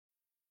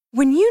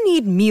When you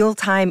need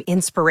mealtime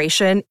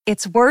inspiration,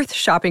 it's worth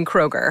shopping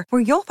Kroger,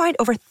 where you'll find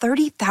over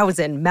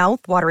 30,000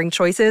 mouth-watering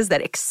choices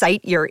that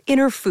excite your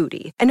inner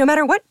foodie. And no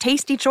matter what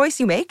tasty choice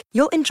you make,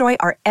 you'll enjoy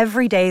our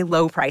everyday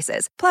low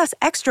prices, plus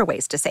extra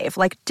ways to save,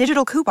 like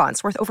digital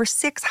coupons worth over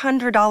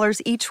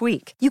 $600 each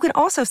week. You can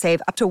also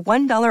save up to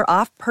 $1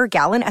 off per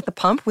gallon at the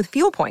pump with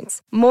fuel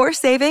points. More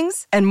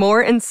savings and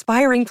more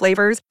inspiring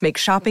flavors make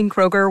shopping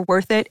Kroger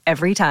worth it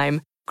every time.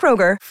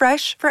 Kroger,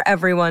 fresh for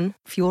everyone.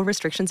 Fuel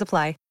restrictions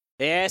apply.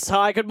 Yes,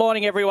 hi, good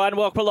morning everyone.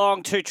 Welcome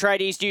along to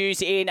Tradies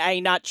News in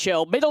a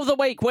nutshell. Middle of the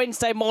week,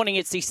 Wednesday morning,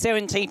 it's the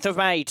 17th of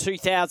May,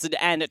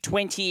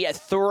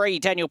 2023.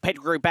 Daniel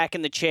Pettigrew back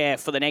in the chair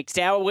for the next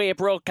hour. We're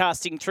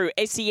broadcasting through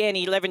SEN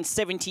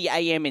 1170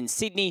 AM in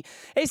Sydney,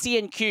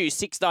 SENQ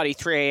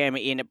 693 AM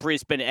in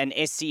Brisbane and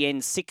SEN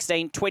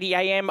 1620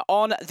 AM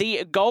on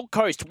the Gold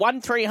Coast.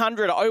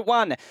 1300 01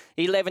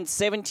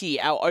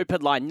 1170, our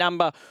open line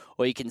number.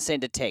 Or you can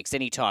send a text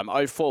anytime,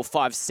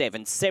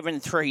 0457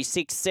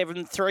 736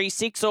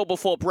 736, or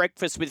before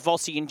breakfast with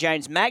Vossi and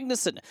James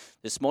Magnuson.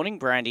 This morning,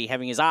 Brandy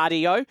having his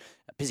RDO,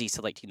 busy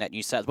selecting that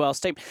New South Wales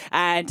team,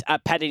 and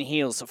Pad and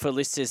Heels for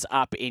listeners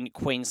up in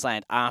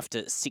Queensland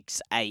after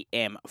 6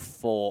 a.m.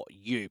 for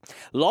you.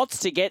 Lots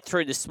to get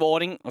through this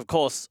morning. Of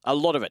course, a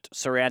lot of it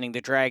surrounding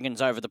the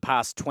Dragons over the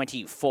past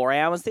 24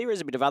 hours. There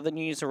is a bit of other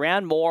news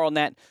around. More on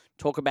that.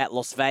 Talk about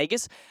Las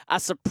Vegas. A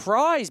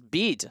surprise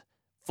bid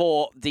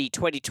for the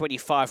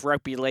 2025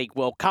 Rugby League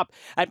World Cup.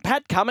 And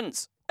Pat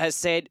Cummins has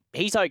said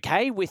he's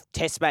okay with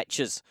test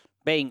matches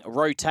being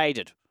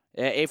rotated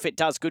if it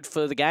does good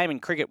for the game in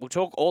cricket. We'll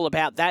talk all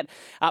about that.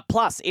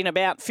 Plus, in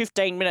about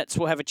 15 minutes,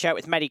 we'll have a chat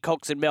with Matty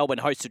Cox in Melbourne,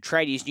 host of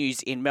Tradies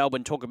News in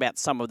Melbourne, talk about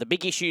some of the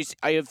big issues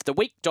of the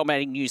week,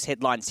 dominating news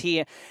headlines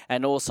here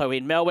and also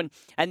in Melbourne.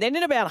 And then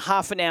in about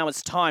half an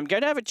hour's time,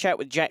 going to have a chat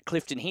with Jack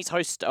Clifton. He's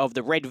host of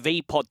the Red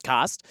V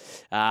podcast,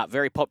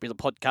 very popular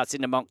podcast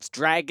in amongst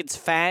Dragons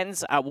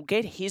fans. We'll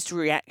get his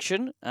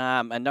reaction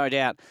and no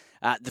doubt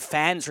the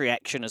fans'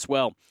 reaction as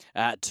well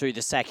to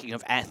the sacking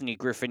of Anthony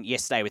Griffin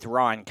yesterday, with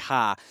Ryan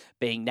Carr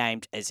being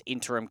named as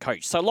interim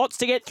coach. So lots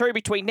to get through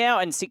between now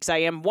and 6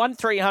 a.m.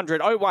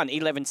 1300 01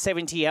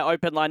 1170, our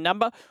open line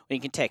number. Or you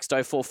can text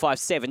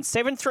 0457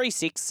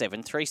 736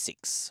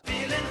 736.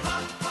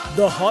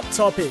 The hot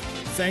topic,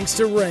 thanks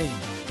to Rheem.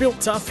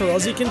 Built tough for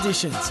Aussie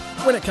conditions.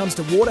 When it comes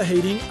to water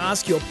heating,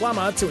 ask your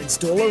plumber to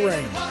install a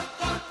Rheem.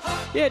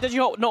 Yeah, does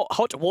your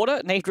hot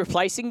water need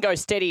replacing? Go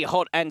steady,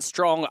 hot and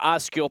strong.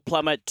 Ask your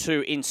plumber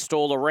to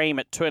install a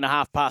Rheem at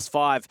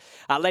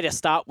 5:02. Let us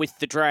start with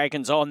the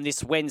Dragons on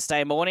this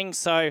Wednesday morning.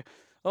 So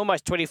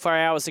almost 24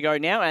 hours ago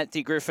now,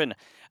 Anthony Griffin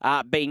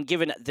being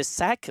given the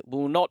sack,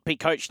 will not be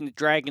coaching the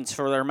Dragons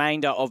for the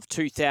remainder of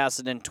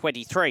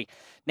 2023.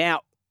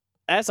 Now,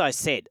 as I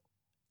said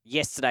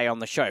yesterday on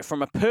the show,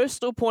 from a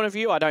personal point of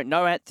view, I don't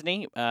know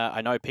Anthony.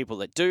 I know people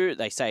that do.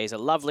 They say he's a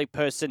lovely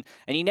person,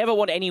 and you never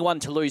want anyone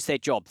to lose their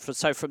job.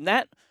 So from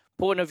that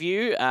point of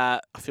view, I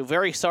feel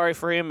very sorry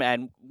for him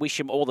and wish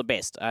him all the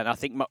best. And I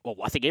think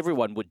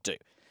everyone would do.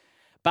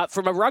 But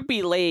from a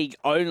rugby league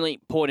only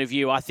point of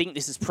view, I think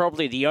this is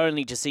probably the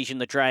only decision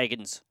the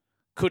Dragons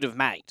could have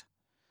made.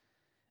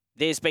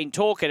 There's been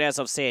talk, and as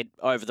I've said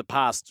over the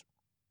past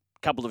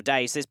couple of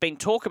days, there's been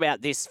talk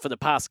about this for the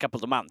past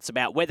couple of months,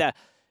 about whether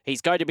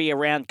he's going to be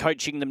around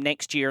coaching them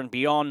next year and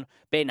beyond.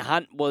 Ben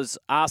Hunt was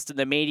asked in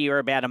the media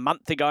about a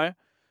month ago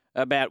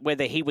about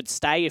whether he would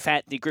stay if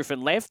Anthony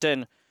Griffin left,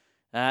 and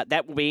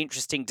that will be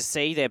interesting to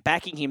see. They're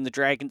backing him, the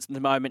Dragons, at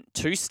the moment,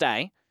 to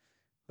stay,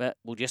 but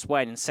we'll just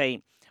wait and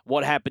see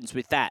what happens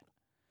with that.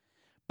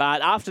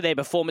 But after their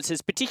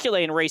performances,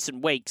 particularly in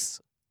recent weeks,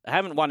 they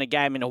haven't won a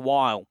game in a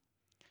while.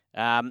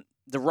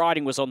 The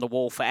writing was on the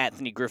wall for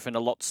Anthony Griffin a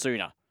lot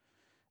sooner.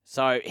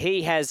 So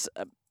he has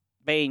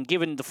been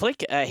given the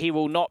flick. He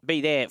will not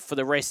be there for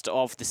the rest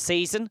of the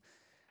season.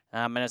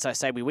 And as I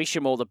say, we wish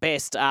him all the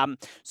best.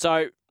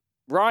 So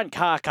Ryan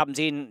Carr comes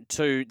in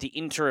to the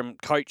interim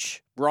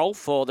coach role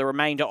for the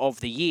remainder of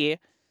the year.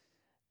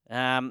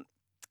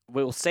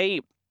 We'll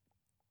see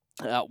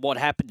what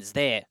happens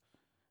there.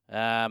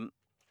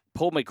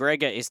 Paul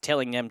McGregor is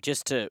telling them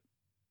just to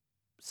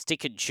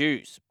stick and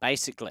choose,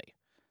 basically.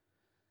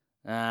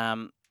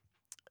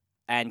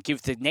 And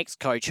give the next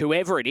coach,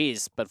 whoever it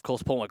is, but of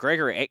course Paul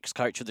McGregor,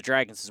 ex-coach of the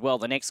Dragons as well,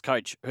 the next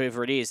coach,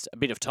 whoever it is, a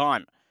bit of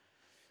time.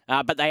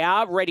 But they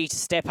are ready to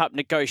step up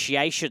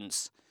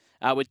negotiations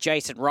with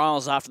Jason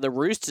Riles after the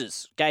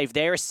Roosters gave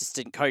their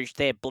assistant coach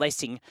their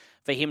blessing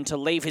for him to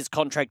leave his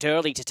contract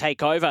early to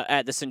take over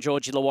at the St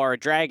George Illawarra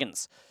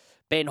Dragons.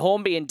 Ben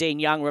Hornby and Dean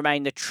Young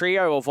remain the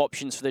trio of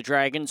options for the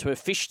Dragons, who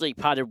officially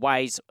parted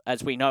ways,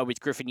 as we know, with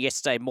Griffin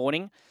yesterday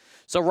morning.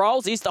 So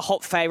Riles is the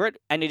hot favourite,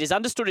 and it is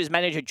understood his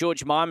manager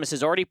George Mimas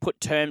has already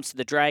put terms to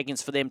the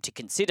Dragons for them to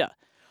consider.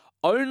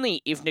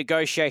 Only if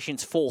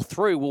negotiations fall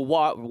through will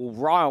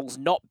Riles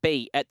not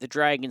be at the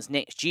Dragons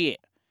next year.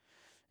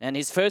 And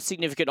his first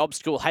significant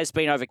obstacle has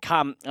been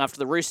overcome after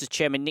the Roosters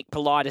chairman Nick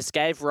Politis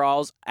gave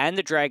Riles and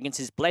the Dragons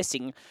his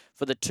blessing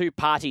for the two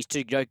parties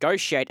to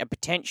negotiate a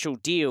potential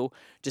deal,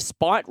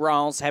 despite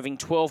Riles having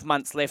 12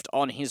 months left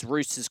on his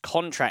Roosters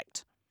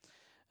contract.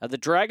 The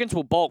Dragons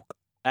will balk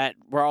at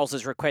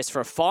Riles' request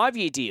for a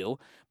 5-year deal,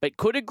 but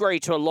could agree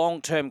to a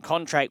long-term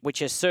contract which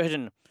has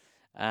certain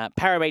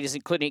parameters,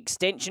 including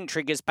extension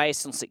triggers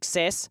based on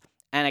success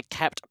and a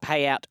capped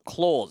payout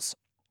clause.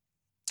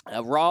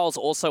 Riles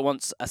also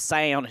wants a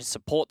say on his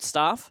support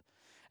staff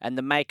and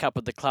the makeup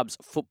of the club's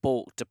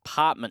football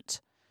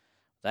department.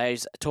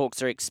 Those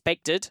talks are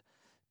expected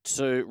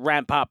to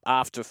ramp up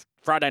after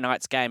Friday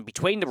night's game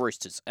between the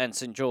Roosters and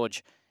St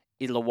George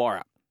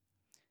Illawarra.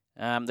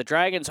 The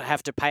Dragons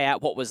have to pay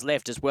out what was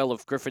left as well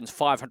of Griffin's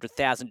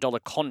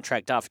 $500,000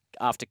 contract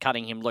after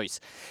cutting him loose.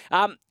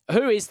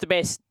 Who is the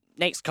best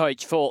next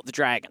coach for the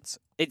Dragons?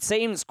 It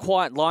seems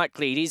quite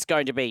likely it is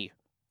going to be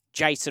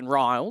Jason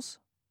Riles.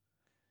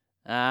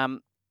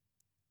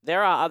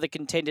 There are other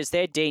contenders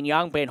there. Dean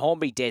Young, Ben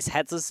Hornby, Des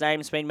Hadler's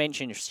name's been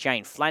mentioned.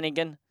 Shane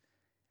Flanagan.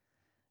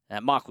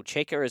 Michael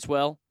Checker as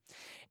well.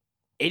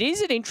 It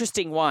is an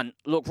interesting one.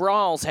 Look,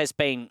 Riles has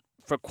been,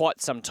 for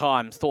quite some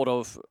time, thought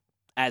of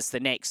as the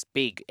next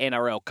big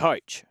NRL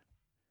coach.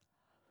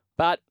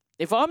 But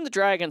if I'm the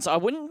Dragons, I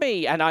wouldn't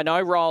be, and I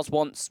know Riles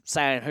wants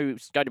saying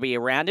who's going to be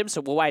around him,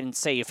 so we'll wait and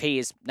see if he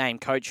is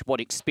named coach, what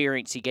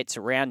experience he gets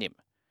around him.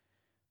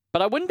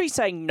 But I wouldn't be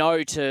saying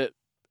no to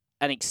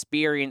an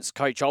experienced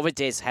coach of a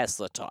Des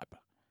Hasler type.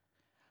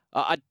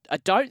 I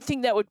don't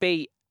think that would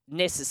be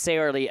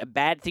necessarily a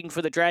bad thing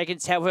for the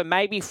Dragons. However,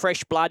 maybe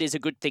fresh blood is a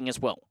good thing as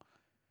well.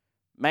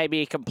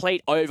 Maybe a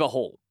complete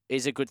overhaul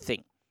is a good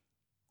thing.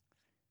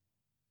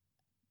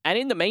 And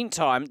in the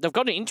meantime, they've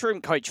got an interim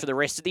coach for the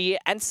rest of the year.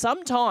 And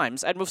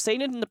sometimes, and we've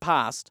seen it in the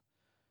past,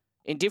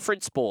 in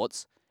different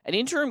sports, an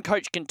interim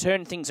coach can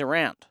turn things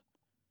around.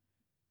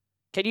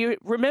 Can you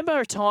remember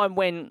a time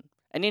when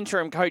an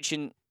interim coach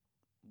in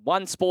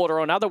one sport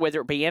or another,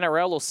 whether it be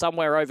NRL or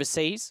somewhere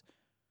overseas,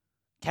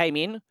 came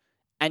in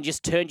and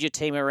just turned your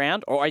team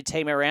around, or a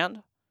team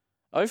around?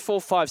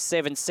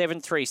 0457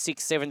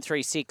 736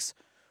 736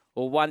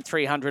 or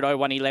 1300 01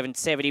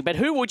 1170. But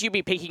who would you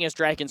be picking as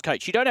Dragons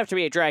coach? You don't have to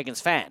be a Dragons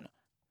fan.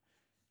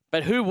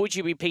 But who would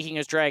you be picking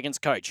as Dragons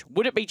coach?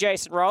 Would it be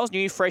Jason Riles,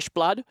 new fresh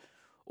blood?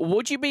 Or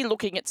would you be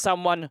looking at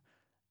someone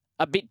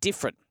a bit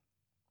different?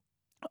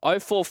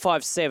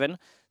 0457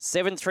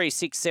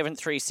 736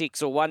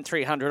 736 or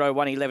 1300 01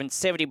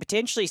 1170.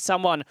 Potentially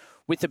someone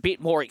with a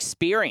bit more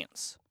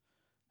experience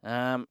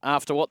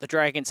after what the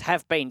Dragons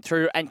have been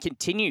through and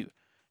continue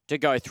to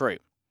go through.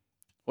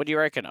 What do you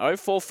reckon?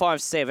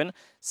 0457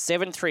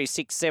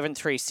 736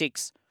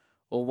 736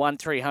 or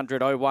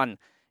 1300 01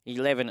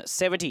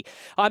 1170.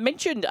 I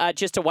mentioned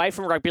just away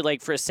from rugby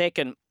league for a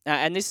second,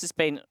 and this has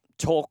been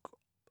talk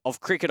of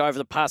cricket over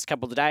the past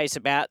couple of days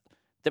about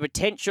the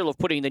potential of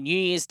putting the New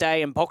Year's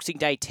Day and Boxing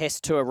Day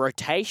test to a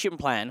rotation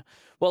plan.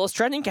 Well,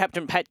 Australian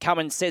captain Pat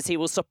Cummins says he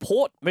will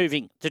support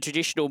moving the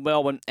traditional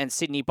Melbourne and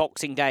Sydney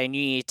Boxing Day and New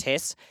Year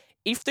tests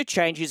if the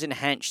changes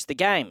enhance the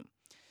game.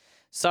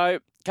 So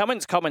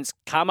Cummins' comments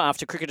come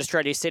after Cricket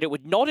Australia said it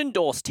would not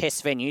endorse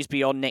test venues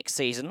beyond next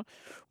season,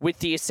 with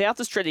the South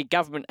Australian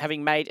government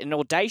having made an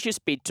audacious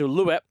bid to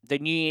lure the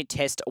New Year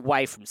test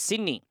away from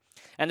Sydney.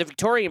 And the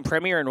Victorian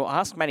Premier, and we'll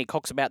ask Manny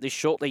Cox about this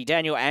shortly,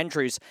 Daniel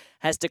Andrews,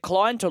 has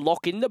declined to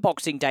lock in the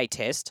Boxing Day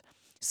test,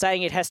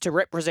 saying it has to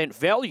represent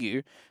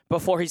value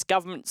before his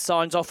government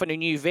signs off on a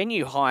new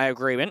venue hire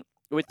agreement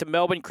with the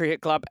Melbourne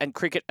Cricket Club and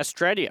Cricket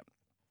Australia.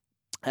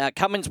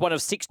 Cummins, one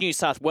of 6 New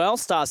South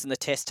Wales stars in the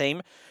test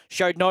team,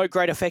 showed no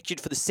great affection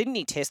for the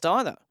Sydney test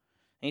either.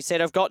 He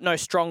said, "I've got no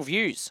strong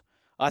views.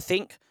 I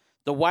think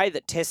the way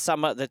that test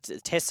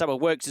summer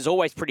works is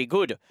always pretty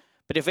good.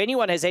 But if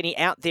anyone has any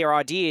out there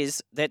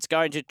ideas that's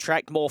going to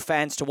attract more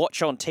fans to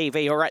watch on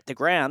TV or at the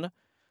ground,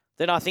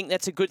 then I think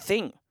that's a good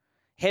thing.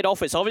 Head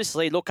office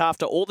obviously look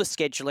after all the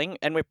scheduling,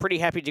 and we're pretty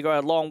happy to go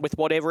along with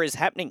whatever is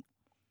happening."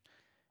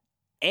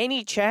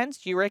 Any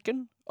chance, you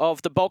reckon,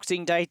 of the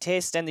Boxing Day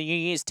test and the New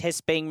Year's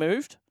test being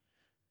moved?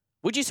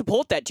 Would you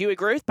support that? Do you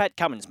agree with Pat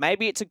Cummins?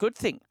 Maybe it's a good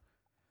thing.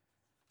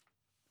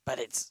 But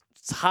it's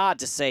hard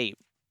to see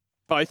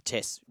both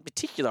tests, in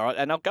particular,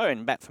 and I'll go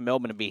in back for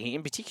Melbourne to be here,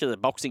 in particular the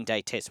Boxing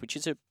Day test, which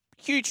is a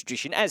huge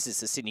tradition, as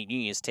is the Sydney New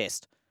Year's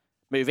test,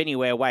 move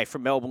anywhere away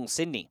from Melbourne,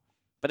 Sydney.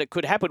 But it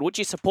could happen. Would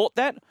you support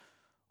that?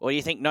 Or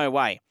you think no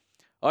way?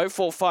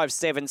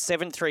 0457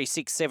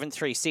 736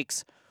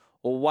 736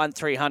 or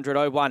 1300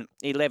 01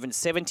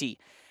 1170.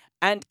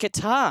 And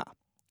Qatar,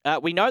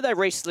 we know they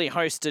recently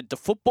hosted the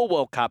Football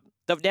World Cup.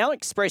 They've now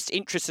expressed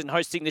interest in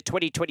hosting the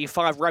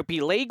 2025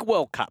 Rugby League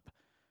World Cup,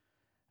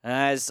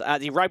 as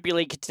the Rugby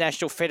League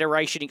International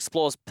Federation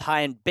explores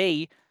Plan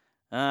B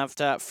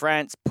after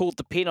France pulled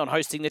the pin on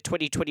hosting the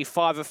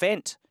 2025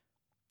 event.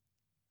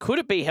 Could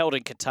it be held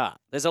in Qatar?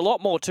 There's a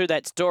lot more to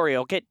that story.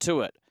 I'll get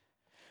to it.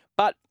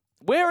 But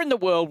where in the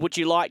world would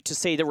you like to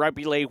see the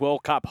Rugby League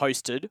World Cup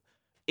hosted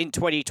in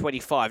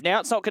 2025?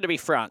 Now, it's not going to be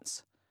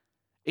France.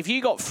 If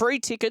you got free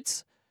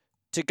tickets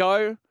to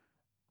go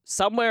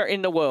somewhere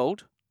in the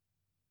world,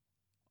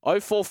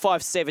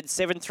 0457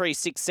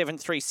 736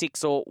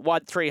 736 or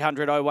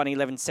 1300 01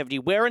 1170,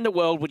 where in the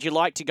world would you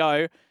like to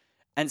go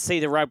and see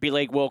the Rugby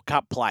League World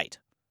Cup played?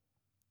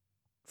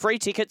 Free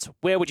tickets,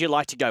 where would you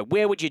like to go?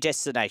 Where would your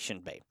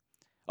destination be?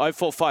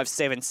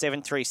 0457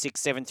 736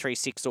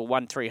 736 or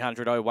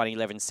 1300 01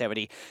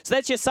 1170. So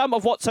that's your sum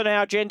of what's on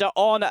our agenda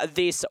on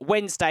this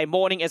Wednesday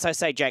morning. As I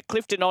say, Jack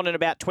Clifton on in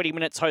about 20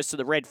 minutes, host of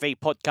the Red V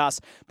podcast.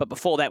 But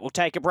before that, we'll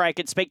take a break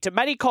and speak to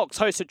Matty Cox,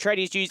 host of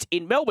Tradies News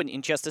in Melbourne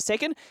in just a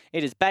second.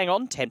 It is bang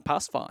on 10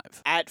 past 5.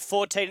 At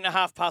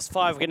 14.5 past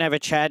 5, we're going to have a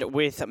chat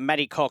with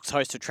Matty Cox,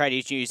 host of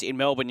Tradies News in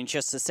Melbourne in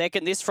just a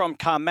second. This from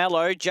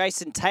Carmelo.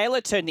 Jason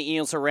Taylor turned the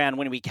Eels around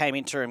when he became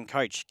interim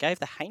coach. Gave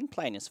the Hayne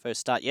Plain his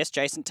first start. Yes,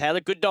 Jason Taylor,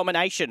 good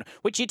domination.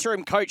 Which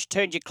interim coach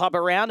turned your club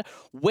around?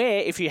 Where,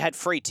 if you had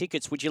free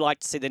tickets, would you like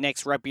to see the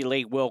next Rugby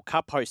League World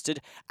Cup hosted?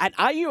 And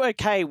are you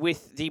okay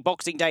with the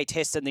Boxing Day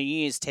test and the New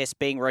Year's test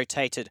being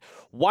rotated?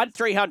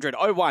 1300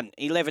 01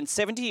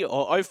 1170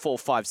 or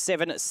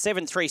 0457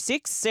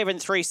 736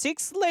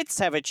 736. Let's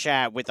have a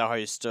chat with the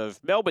host of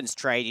Melbourne's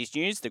Tradies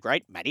News, the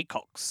great Matty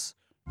Cox.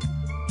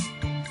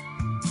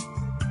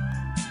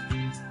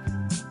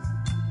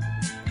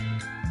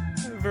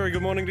 Very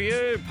good morning to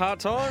you.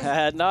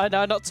 Part-time? No,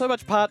 not so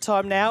much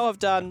part-time now. I've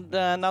done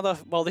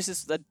this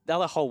is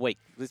another whole week.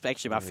 This is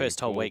actually my first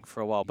whole week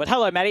for a while. But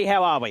hello, Matty.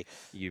 How are we?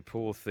 You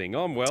poor thing.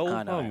 I'm well.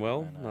 I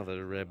know.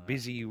 Another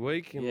busy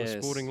week in the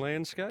sporting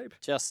landscape.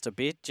 Just a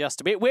bit.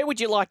 Where would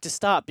you like to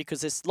start?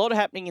 Because there's a lot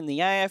happening in the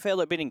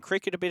AFL, a bit in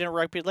cricket, a bit in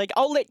rugby league.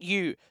 I'll let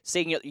you,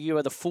 seeing you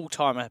are the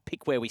full-timer,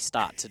 pick where we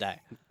start today.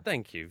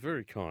 Thank you.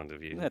 Very kind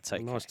of you. That's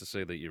okay. Nice to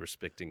see that you're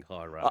respecting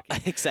hierarchy.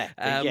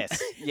 Exactly.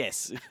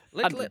 Yes.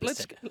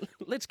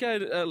 Let's go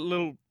a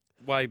little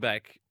way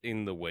back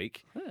in the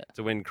week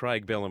to when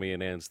Craig Bellamy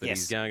announced that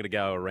he's going to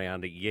go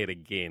around yet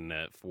again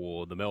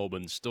for the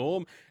Melbourne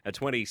Storm, a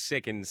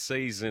 22nd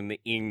season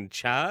in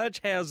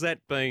charge. How's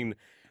that been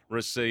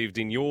received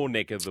in your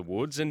neck of the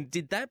woods? And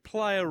did that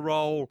play a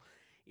role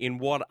in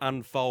what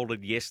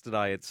unfolded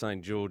yesterday at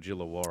St George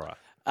Illawarra?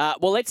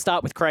 Well, let's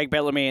start with Craig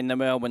Bellamy and the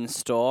Melbourne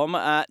Storm.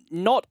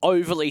 Not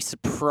overly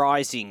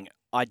surprising,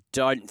 I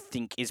don't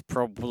think, is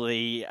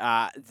probably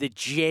the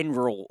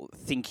general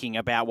thinking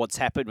about what's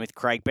happened with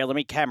Craig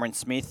Bellamy. Cameron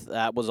Smith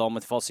was on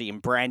with Fossey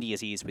and Brandy,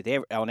 as he is with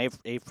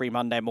every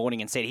Monday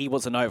morning, and said he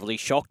wasn't overly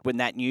shocked when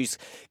that news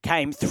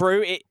came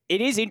through. It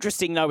is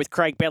interesting, though, with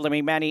Craig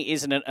Bellamy, Manny,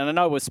 isn't it? And I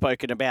know we've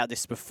spoken about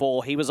this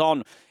before. He was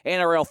on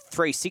NRL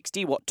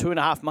 360,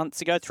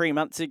 3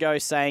 months ago,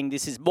 saying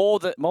this is more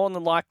than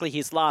likely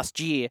his last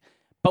year.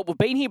 But we've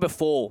been here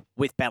before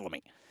with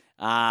Bellamy.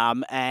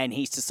 And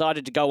he's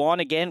decided to go on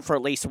again for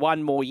at least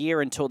one more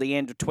year until the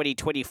end of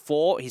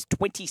 2024. It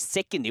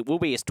will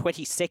be his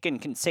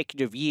 22nd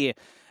consecutive year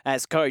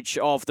as coach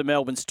of the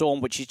Melbourne Storm,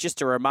 which is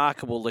just a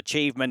remarkable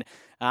achievement.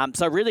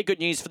 So really good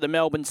news for the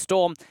Melbourne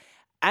Storm.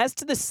 As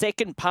to the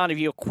second part of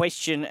your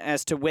question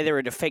as to whether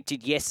it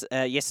affected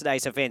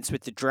yesterday's events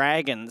with the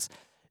Dragons,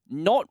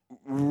 not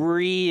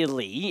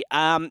really.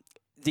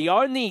 The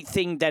only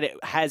thing that it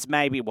has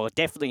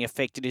definitely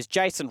affected is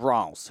Jason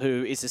Riles,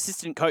 who is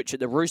assistant coach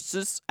at the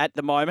Roosters at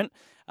the moment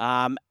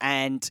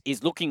and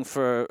is looking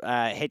for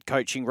a head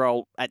coaching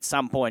role at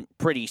some point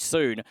pretty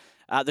soon.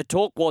 The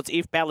talk was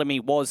if Bellamy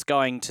was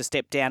going to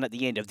step down at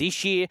the end of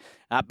this year,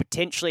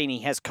 potentially, and he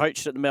has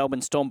coached at the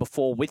Melbourne Storm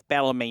before with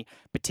Bellamy,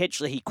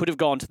 potentially he could have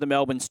gone to the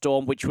Melbourne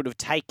Storm, which would have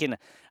taken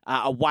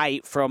away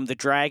from the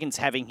Dragons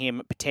having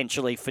him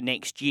potentially for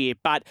next year.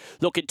 But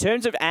look, in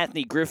terms of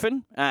Anthony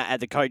Griffin,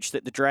 the coach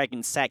that the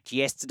Dragons sacked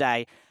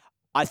yesterday,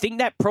 I think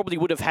that probably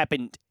would have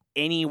happened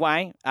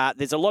anyway.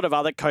 There's a lot of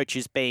other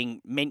coaches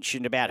being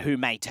mentioned about who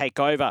may take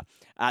over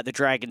the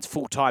Dragons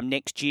full-time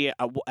next year,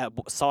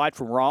 aside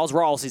from Riles.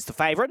 Riles is the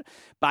favourite.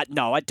 But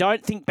no, I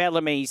don't think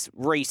Bellamy's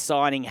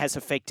re-signing has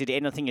affected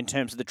anything in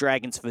terms of the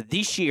Dragons for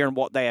this year and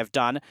what they have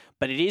done.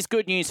 But it is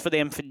good news for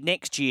them for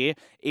next year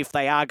if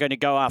they are going to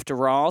go after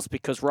Riles,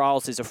 because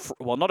Riles is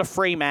not a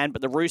free man,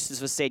 but the Roosters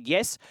have said,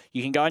 yes,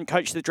 you can go and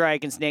coach the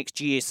Dragons next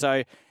year.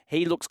 So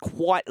he looks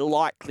quite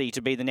likely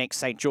to be the next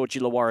St George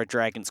Illawarra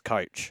Dragons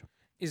coach.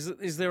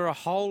 Is there a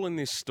hole in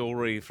this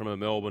story from a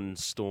Melbourne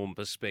Storm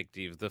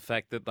perspective, the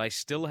fact that they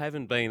still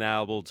haven't been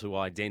able to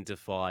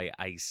identify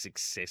a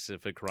successor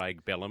for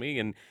Craig Bellamy?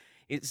 And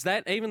it's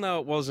that, even though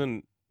it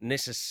wasn't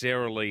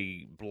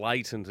necessarily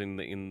blatant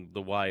in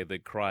the way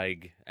that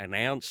Craig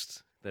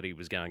announced that he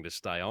was going to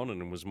stay on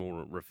and was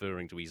more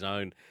referring to his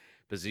own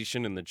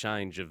position and the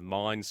change of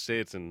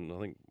mindset. And I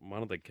think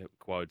one of the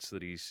quotes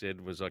that he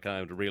said was, I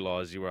came to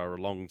realise you are a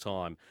long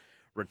time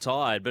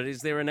retired. But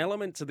is there an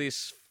element to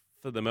this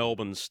for the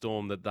Melbourne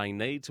Storm that they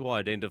need to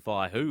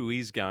identify who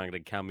is going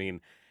to come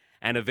in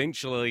and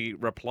eventually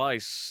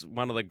replace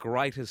one of the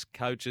greatest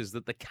coaches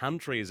that the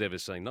country has ever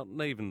seen? Not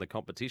even the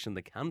competition,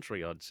 the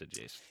country, I'd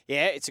suggest.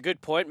 Yeah, it's a good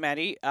point,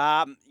 Matty.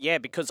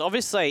 Because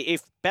obviously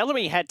if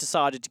Bellamy had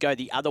decided to go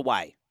the other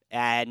way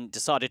and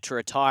decided to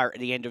retire at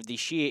the end of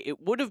this year,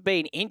 it would have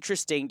been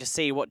interesting to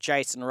see what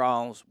Jason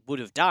Riles would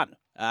have done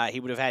He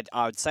would have had,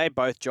 I would say,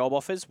 both job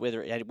offers,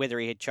 whether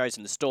he had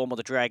chosen the Storm or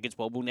the Dragons.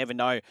 Well, we'll never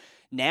know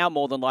now.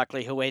 More than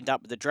likely, he'll end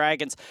up with the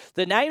Dragons.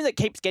 The name that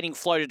keeps getting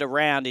floated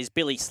around is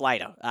Billy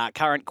Slater.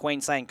 Current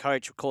Queensland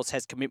coach, of course,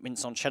 has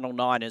commitments on Channel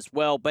 9 as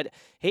well. But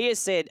he has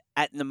said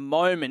at the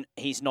moment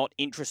he's not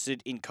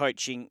interested in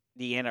coaching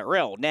the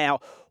NRL. Now,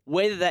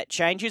 whether that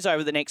changes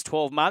over the next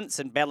 12 months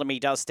and Bellamy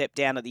does step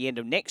down at the end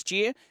of next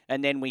year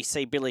and then we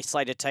see Billy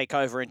Slater take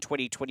over in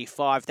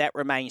 2025, that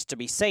remains to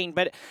be seen.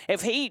 But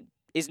if he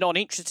is not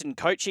interested in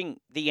coaching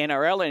the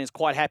NRL and is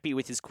quite happy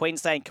with his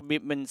Queensland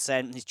commitments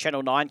and his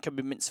Channel 9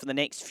 commitments for the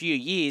next few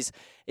years,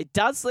 it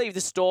does leave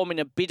the Storm in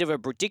a bit of a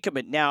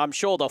predicament. Now, I'm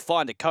sure they'll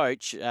find a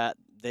coach.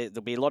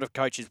 There'll be a lot of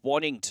coaches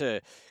wanting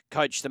to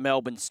coach the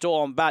Melbourne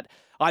Storm, but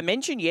I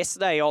mentioned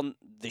yesterday on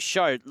the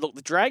show, look,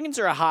 the Dragons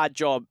are a hard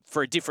job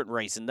for a different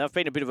reason. They've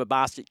been a bit of a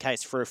basket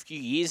case for a few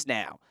years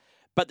now.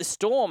 But the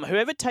Storm,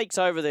 whoever takes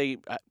over the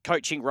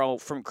coaching role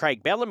from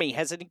Craig Bellamy,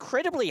 has an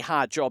incredibly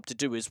hard job to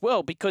do as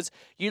well, because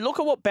you look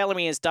at what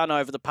Bellamy has done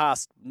over the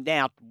past,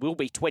 now will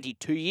be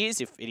 22 years,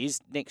 if it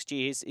is next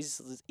year,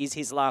 is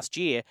his last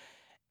year.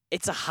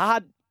 It's a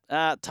hard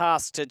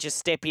task to just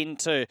step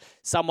into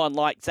someone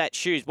like that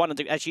shoes. One of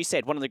the, as you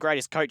said, one of the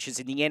greatest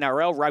coaches in the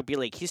NRL rugby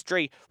league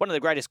history, one of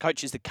the greatest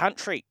coaches the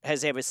country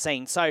has ever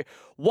seen. So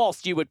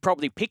whilst you would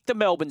probably pick the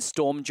Melbourne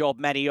Storm job,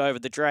 Matty, over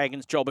the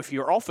Dragons job if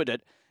you're offered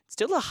it, it's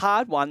still a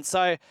hard one.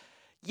 So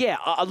yeah,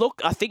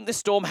 look, I think the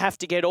Storm have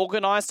to get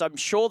organised. I'm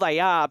sure they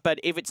are, but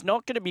if it's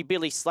not going to be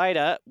Billy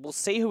Slater, we'll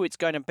see who it's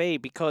going to be,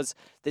 because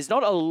there's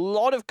not a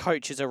lot of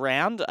coaches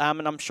around,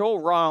 and I'm sure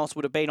Riles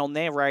would have been on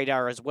their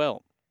radar as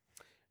well.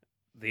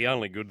 The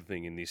only good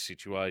thing in this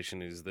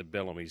situation is that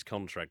Bellamy's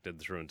contracted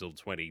through until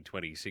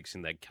 2026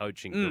 in that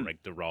coaching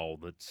director role.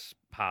 That's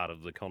part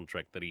of the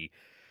contract that he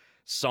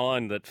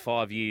signed, that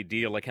 5-year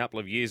deal a couple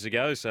of years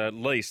ago. So at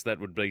least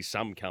that would be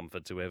some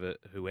comfort to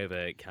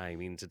whoever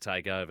came in to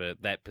take over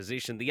that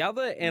position. The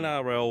other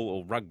NRL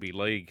or rugby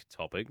league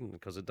topic,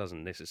 because it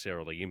doesn't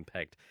necessarily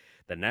impact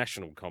the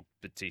national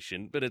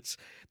competition, but it's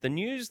the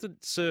news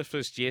that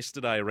surfaced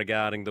yesterday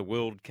regarding the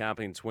World Cup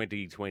in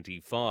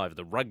 2025,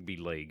 the Rugby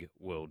League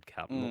World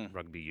Cup, not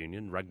Rugby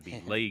Union,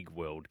 Rugby League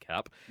World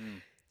Cup.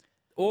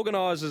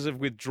 Organisers have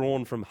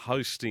withdrawn from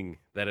hosting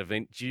that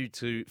event due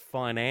to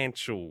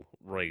financial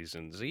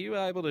reasons. Are you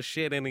able to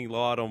shed any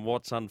light on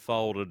what's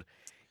unfolded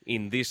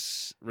in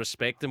this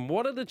respect, and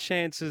what are the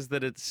chances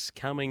that it's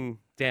coming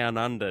down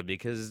under?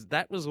 Because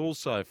that was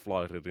also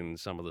floated in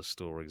some of the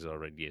stories I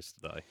read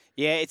yesterday.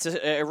 Yeah, it's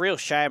a real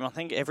shame. I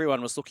think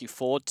everyone was looking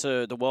forward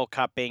to the World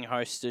Cup being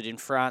hosted in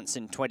France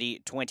in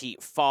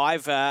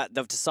 2025.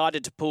 They've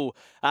decided to pull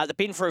the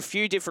pin for a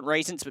few different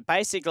reasons, but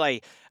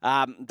basically,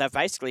 they've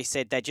basically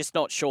said they're just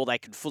not sure they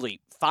can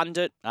fully fund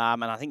it.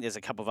 And I think there's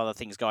a couple of other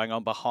things going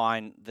on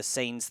behind the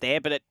scenes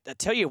there. But I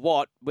tell you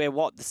what, the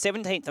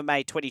 17th of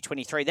May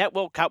 2023, that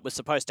World Cup was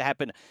supposed to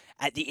happen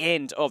at the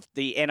end of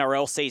the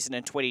NRL season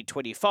in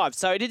 2025.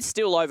 So it is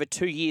still over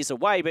 2 years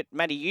away. But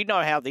Matty, you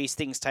know how these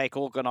things take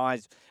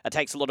it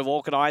takes a lot of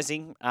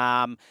organising.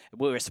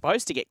 We were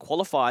supposed to get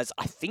qualifiers,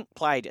 I think,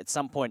 played at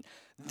some point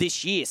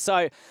this year.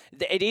 So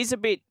it is a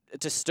bit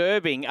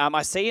disturbing.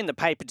 I see in the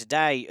paper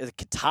today,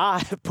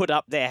 Qatar have put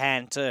up their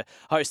hand to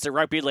host the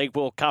Rugby League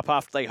World Cup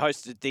after they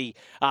hosted the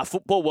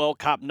Football World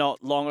Cup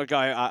not long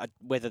ago.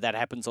 Whether that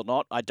happens or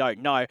not, I don't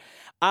know.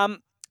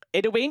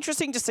 It'll be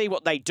interesting to see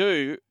what they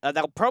do.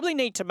 They'll probably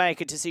need to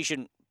make a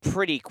decision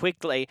pretty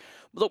quickly.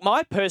 Look,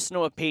 my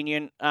personal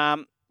opinion,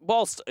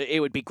 whilst it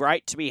would be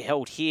great to be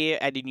held here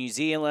and in New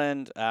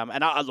Zealand,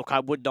 and I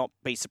would not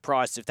be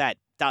surprised if that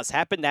does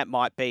happen. That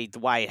might be the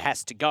way it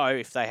has to go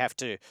if they have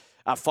to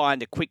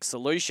find a quick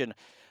solution.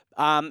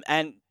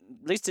 And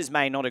listeners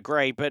may not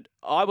agree, but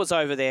I was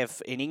over there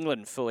in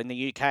England in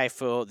the UK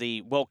for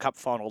the World Cup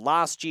final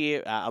last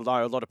year. I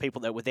know a lot of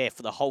people that were there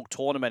for the whole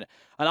tournament,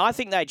 and I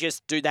think they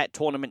just do that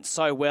tournament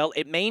so well.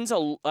 It means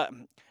I'm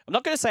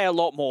not going to say a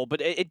lot more,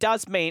 but it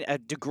does mean a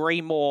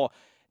degree more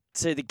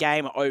to the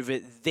game over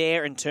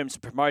there in terms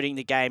of promoting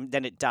the game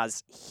than it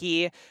does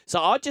here. So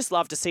I'd just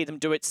love to see them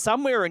do it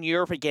somewhere in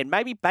Europe again,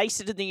 maybe base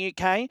it in the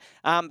UK,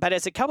 but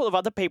as a couple of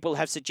other people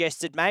have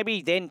suggested,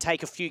 maybe then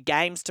take a few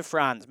games to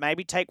France,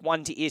 maybe take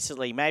one to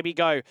Italy, maybe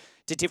go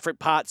to different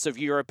parts of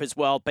Europe as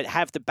well, but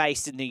have the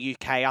base in the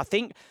UK. I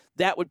think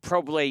that would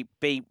probably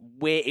be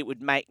where it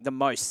would make the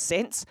most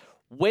sense.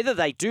 Whether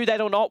they do that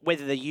or not,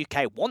 whether the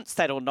UK wants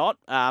that or not,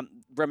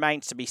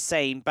 remains to be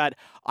seen. But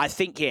I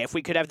think, yeah, if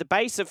we could have the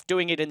base of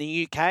doing it in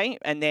the UK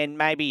and then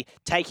maybe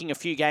taking a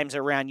few games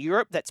around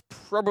Europe, that's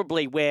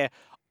probably where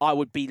I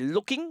would be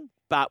looking.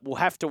 But we'll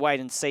have to wait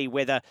and see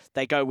whether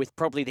they go with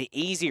probably the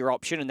easier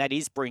option, and that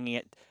is bringing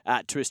it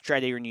to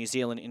Australia and New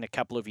Zealand in a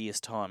couple of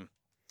years' time.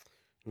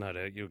 No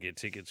doubt you'll get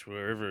tickets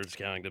wherever it's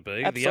going to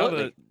be.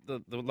 Absolutely.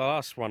 The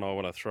last one I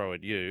want to throw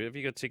at you, have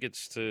you got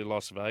tickets to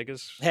Las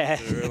Vegas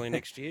early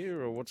next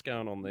year, or what's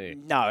going on there?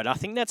 No, and I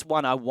think that's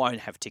one I won't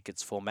have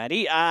tickets for,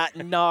 Matty.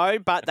 No,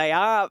 but they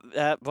are,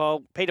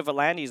 Peter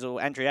V'landys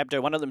or Andrew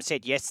Abdo, one of them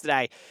said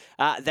yesterday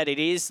that it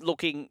is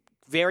looking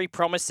very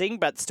promising,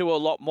 but still a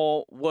lot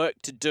more work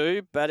to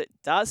do. But it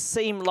does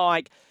seem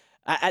like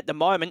at the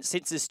moment,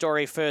 since this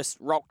story first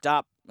rocked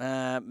up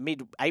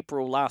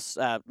mid-April last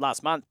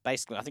month,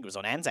 basically, I think it was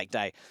on Anzac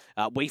Day,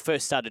 we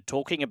first started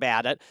talking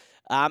about it.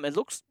 It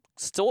looks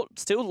still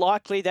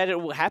likely that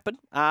it will happen.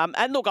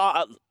 And look,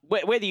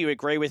 whether you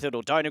agree with it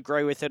or don't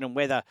agree with it, and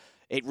whether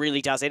it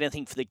really does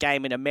anything for the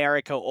game in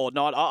America or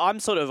not, I'm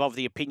sort of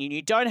the opinion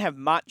you don't have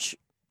much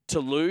to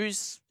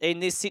lose in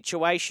this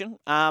situation.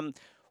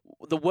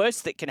 The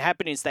worst that can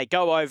happen is they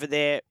go over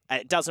there,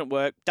 it doesn't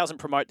work, doesn't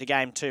promote the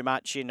game too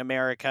much in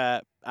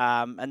America,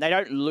 and they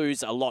don't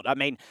lose a lot. I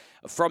mean,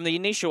 from the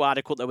initial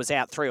article that was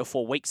out 3 or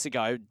 4 weeks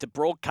ago,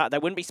 they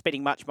wouldn't be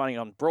spending much money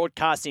on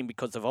broadcasting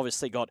because they've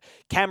obviously got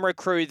camera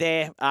crew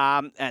there,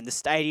 and the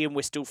stadium,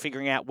 we're still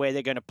figuring out where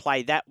they're going to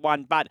play that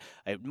one, but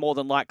it more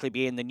than likely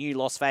be in the new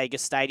Las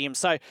Vegas stadium.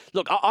 So,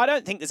 look, I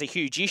don't think there's a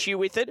huge issue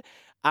with it.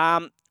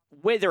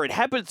 Whether it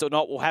happens or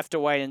not, we'll have to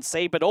wait and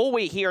see. But all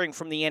we're hearing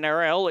from the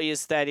NRL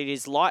is that it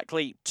is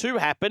likely to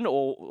happen,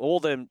 or all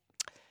the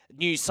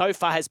news so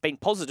far has been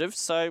positive.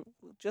 So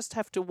we'll just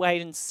have to wait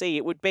and see.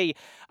 It would be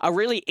a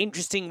really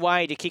interesting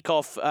way to kick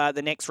off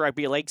the next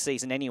rugby league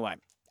season anyway,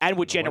 and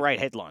would generate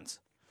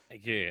headlines.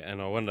 Yeah,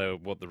 and I wonder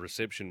what the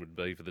reception would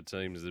be for the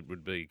teams that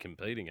would be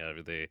competing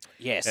over there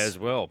as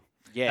well.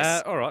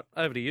 Yes. All right,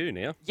 over to you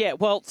now. Yeah,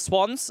 well,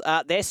 Swans,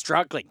 they're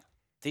struggling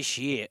this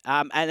year.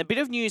 And a bit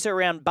of news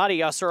around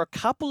Buddy. I saw a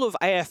couple of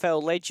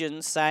AFL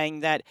legends saying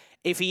that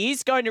if he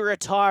is going to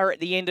retire at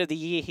the end of the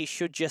year, he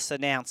should just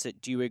announce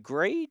it. Do you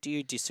agree? Do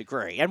you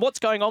disagree? And what's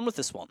going on with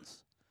the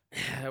Swans?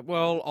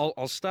 Well,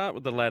 I'll start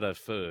with the latter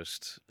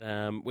first.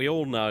 We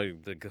all know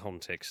the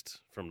context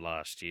from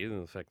last year,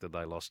 the fact that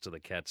they lost to the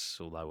Cats,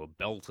 or they were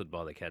belted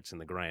by the Cats in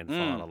the grand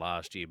final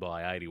last year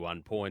by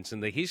 81 points.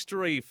 And the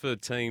history for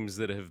teams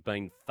that have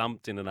been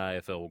thumped in an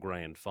AFL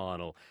grand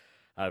final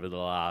over the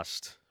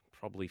last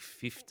probably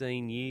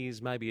 15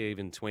 years, maybe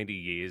even 20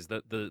 years,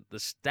 the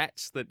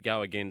stats that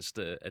go against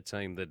a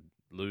team that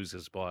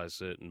loses by a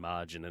certain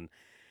margin and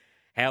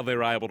how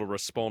they're able to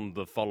respond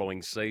the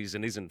following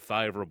season isn't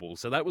favourable.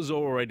 So that was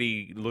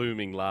already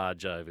looming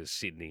large over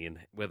Sydney, and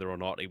whether or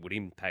not it would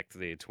impact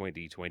their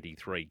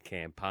 2023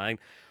 campaign.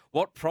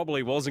 What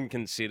probably wasn't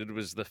considered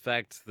was the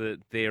fact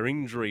that their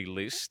injury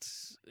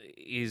list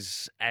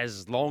is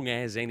as long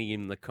as any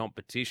in the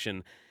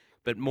competition.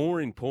 But more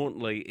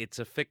importantly, it's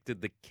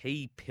affected the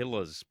key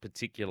pillars,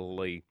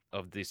 particularly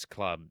of this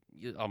club.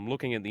 I'm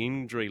looking at the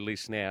injury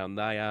list now, and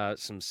they are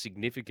some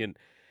significant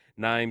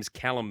names.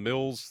 Callum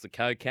Mills, the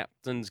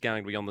co-captain's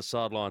going to be on the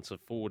sidelines for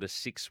 4 to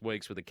 6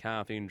 weeks with a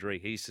calf injury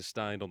he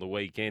sustained on the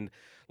weekend.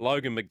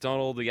 Logan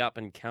McDonald, the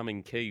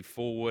up-and-coming key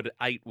forward,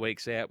 8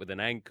 weeks out with an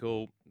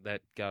ankle.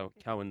 That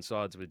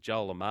coincides with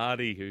Joel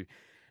Amadi, who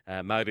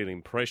made an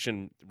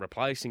impression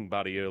replacing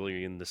Buddy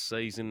earlier in the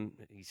season.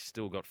 He's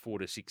still got 4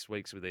 to 6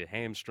 weeks with a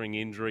hamstring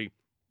injury.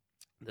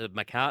 The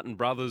McCartan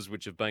brothers,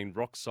 which have been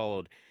rock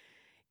solid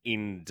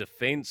in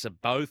defence, are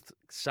both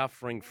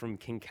suffering from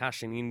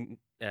concussion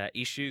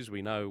issues.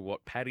 We know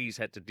what Paddy's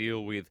had to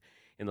deal with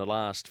in the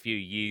last few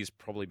years,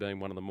 probably been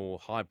one of the more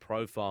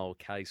high-profile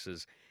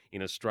cases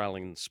in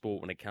Australian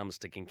sport when it comes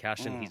to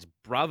concussion. His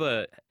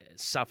brother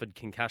suffered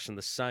concussion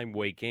the same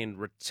weekend,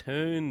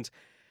 returned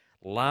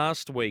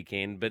last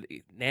weekend, but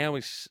now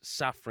is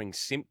suffering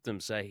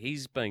symptoms, so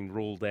he's been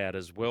ruled out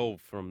as well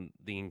from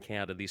the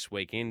encounter this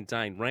weekend.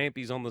 Dane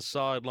Rampy's on the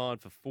sideline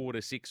for 4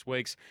 to 6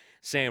 weeks.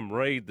 Sam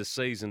Reid, the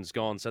season's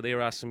gone, so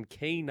there are some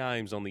key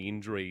names on the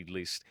injury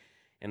list,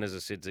 and as I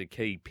said, the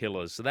key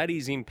pillars. So that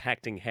is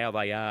impacting how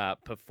they are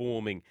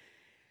performing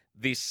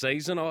this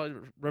season. I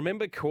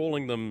remember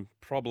calling them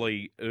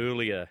probably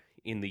earlier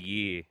in the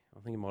year. I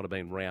think it might have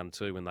been round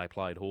 2 when they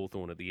played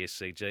Hawthorn at the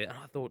SCG. And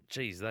I thought,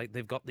 geez,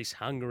 they've got this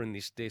hunger and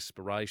this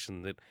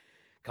desperation that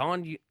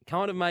kind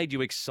of made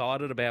you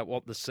excited about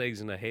what the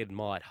season ahead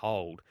might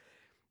hold.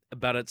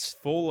 But it's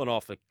fallen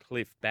off a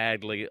cliff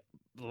badly,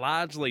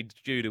 largely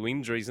due to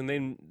injuries. And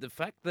then the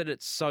fact that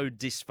it's so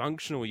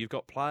dysfunctional, you've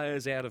got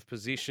players out of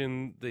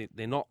position.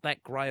 They're not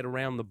that great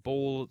around the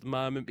ball at the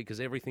moment because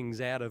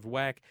everything's out of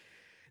whack.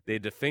 Their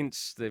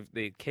defence,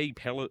 their key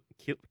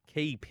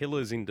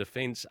pillars in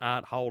defence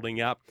aren't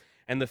holding up,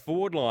 and the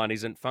forward line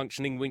isn't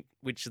functioning,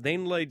 which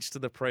then leads to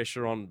the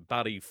pressure on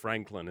Buddy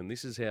Franklin. And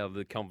this is how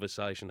the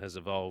conversation has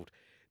evolved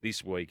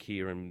this week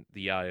here in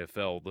the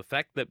AFL. The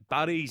fact that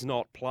Buddy's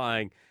not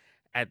playing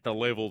at the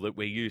level that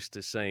we're used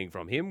to seeing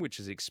from him, which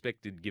is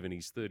expected given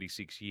he's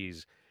 36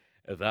 years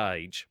of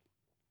age.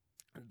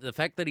 The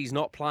fact that he's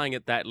not playing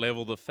at that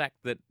level, the fact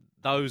that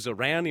those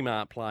around him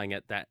aren't playing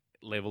at that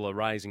level are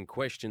raising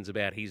questions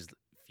about his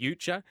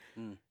future.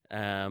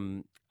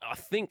 I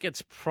think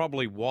it's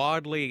probably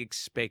widely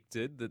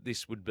expected that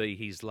this would be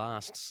his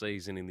last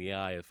season in the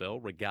AFL,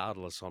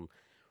 regardless on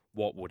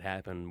what would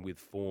happen with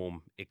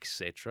form,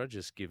 etc.,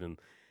 just given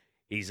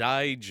his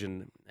age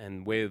and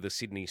where the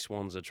Sydney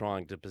Swans are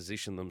trying to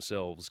position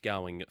themselves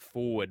going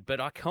forward. But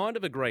I kind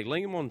of agree.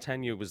 Liam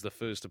Montagna was the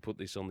first to put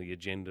this on the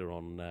agenda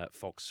on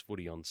Fox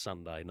Footy on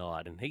Sunday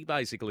night, and he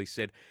basically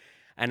said,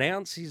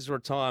 announce his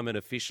retirement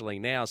officially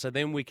now, so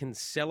then we can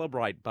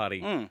celebrate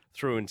Buddy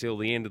through until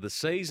the end of the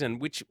season,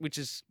 which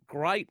is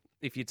great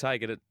if you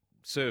take it at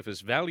surface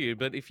value.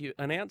 But if you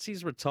announce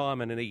his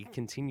retirement and he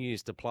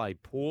continues to play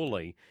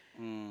poorly,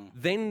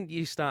 then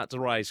you start to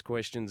raise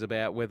questions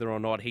about whether or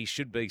not he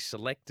should be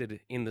selected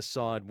in the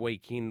side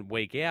week in,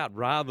 week out,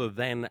 rather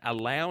than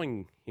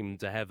allowing him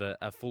to have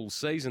a full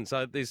season.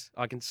 So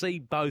I can see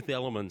both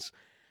elements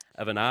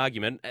of an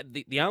argument.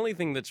 The only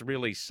thing that's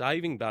really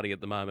saving Buddy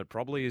at the moment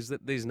probably is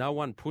that there's no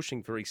one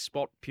pushing for his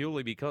spot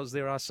purely because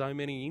there are so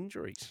many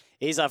injuries.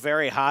 Is a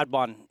very hard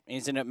one,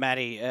 isn't it,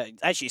 Matty?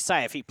 As you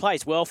say, if he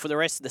plays well for the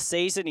rest of the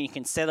season, he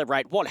can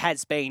celebrate what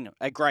has been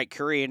a great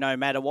career no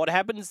matter what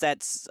happens.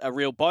 That's a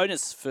real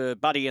bonus for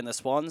Buddy and the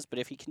Swans. But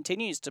if he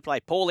continues to play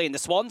poorly and the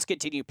Swans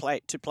continue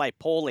to play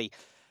poorly,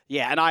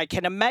 yeah, and I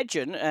can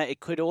imagine it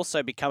could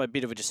also become a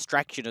bit of a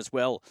distraction as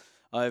well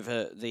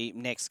over the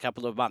next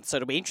couple of months. So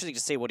it'll be interesting to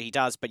see what he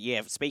does. But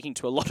yeah, speaking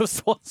to a lot of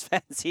Swans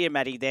fans here,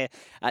 Matty, they're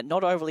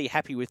not overly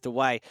happy with the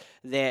way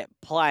they're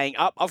playing.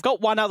 I've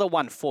got one other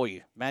one for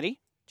you, Matty,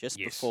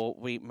 before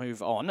we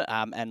move on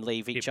and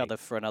leave each other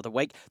for another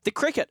week. The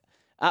cricket.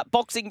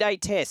 Boxing Day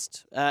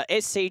test,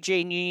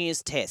 SCG New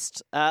Year's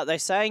test. They're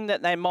saying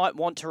that they might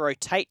want to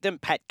rotate them.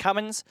 Pat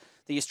Cummins,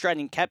 the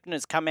Australian captain,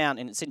 has come out,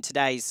 and it's in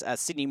today's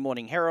Sydney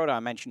Morning Herald. I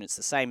imagine it's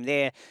the same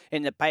there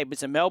in the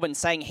papers in Melbourne,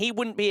 saying he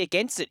wouldn't be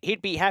against it.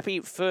 He'd be happy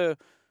for,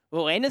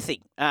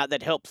 anything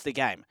that helps the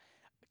game.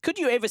 Could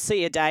you ever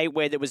see a day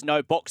where there was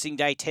no Boxing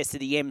Day test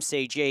at the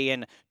MCG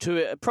and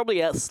to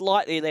probably a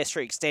slightly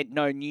lesser extent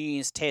no New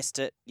Year's test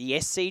at the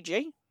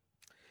SCG?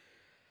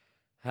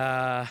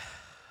 Yeah,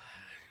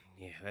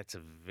 that's a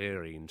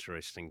very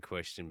interesting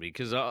question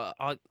because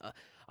I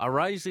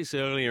raised this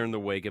earlier in the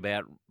week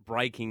about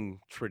breaking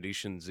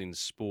traditions in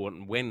sport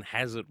and when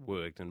has it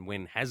worked and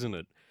when hasn't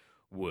it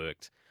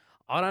worked.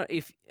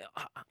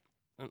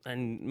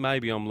 And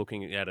maybe I'm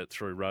looking at it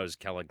through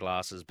rose-coloured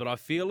glasses, but I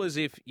feel as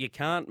if you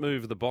can't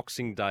move the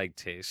Boxing Day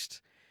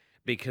test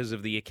because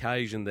of the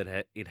occasion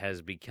that it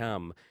has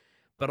become.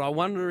 But I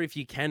wonder if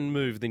you can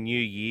move the New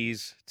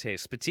Year's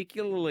test.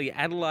 Particularly,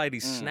 Adelaide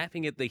is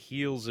snapping at the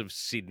heels of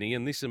Sydney,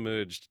 and this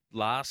emerged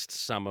last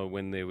summer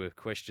when there were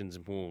questions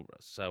more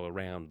so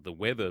around the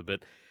weather.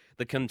 But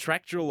the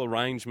contractual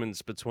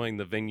arrangements between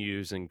the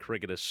venues and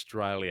Cricket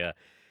Australia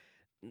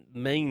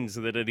means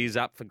that it is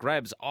up for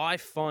grabs. I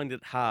find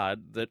it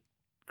hard that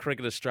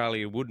Cricket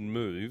Australia wouldn't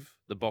move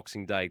the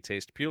Boxing Day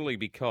test purely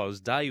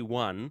because day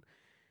one,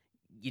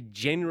 you're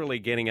generally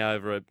getting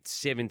over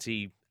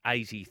 70,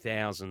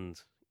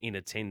 80,000 in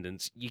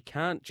attendance. You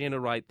can't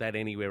generate that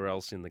anywhere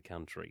else in the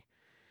country.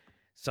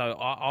 So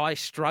I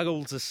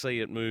struggle to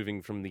see it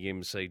moving from the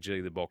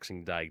MCG, the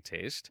Boxing Day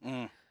test.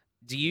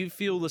 Do you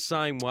feel the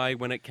same way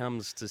when it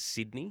comes to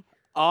Sydney?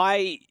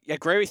 I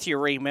agree with you,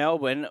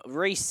 Melbourne.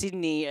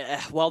 Sydney,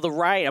 the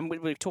rain, and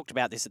we talked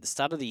about this at the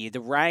start of the year,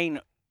 the rain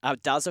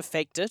does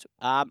affect it.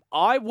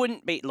 I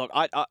wouldn't be,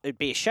 it'd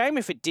be a shame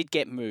if it did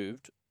get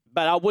moved,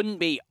 but I wouldn't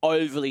be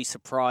overly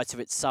surprised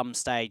if at some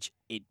stage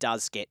it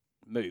does get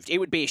moved. It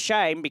would be a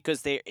shame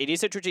because it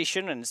is a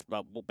tradition, and it's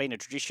been a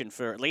tradition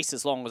for at least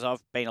as long as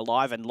I've been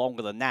alive and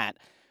longer than that.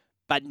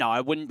 But no,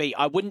 I wouldn't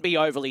be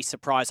overly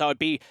surprised. I would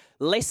be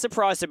less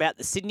surprised about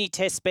the Sydney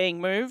test being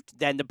moved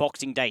than the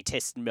Boxing Day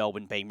test in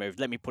Melbourne being moved.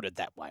 Let me put it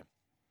that way.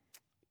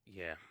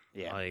 Yeah.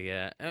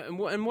 And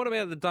what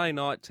about the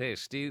day-night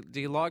test? Do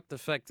you like the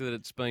fact that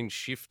it's been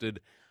shifted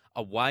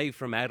away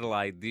from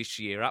Adelaide this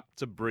year up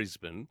to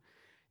Brisbane?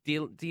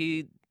 Do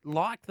you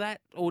like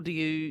that, or do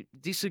you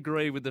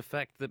disagree with the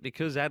fact that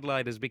because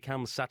Adelaide has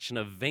become such an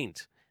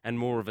event and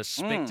more of a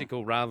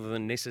spectacle rather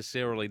than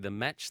necessarily the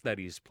match that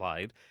is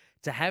played,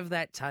 to have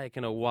that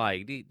taken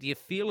away, do you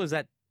feel as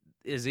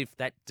if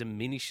that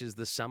diminishes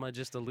the summer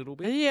just a little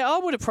bit? Yeah, I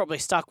would have probably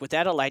stuck with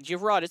Adelaide. You're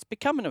right. It's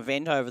become an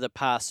event over the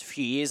past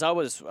few years. I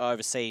was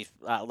overseas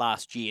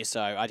last year,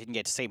 so I didn't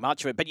get to see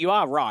much of it. But you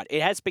are right.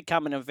 It has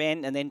become an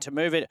event, and then to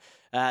move it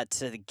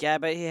to the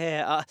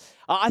Gabba,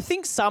 I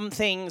think some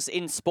things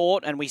in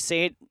sport, and we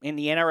see it in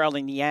the NRL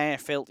and the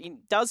AFL,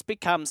 it does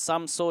become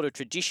some sort of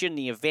tradition,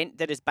 the event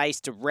that is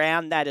based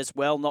around that as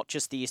well, not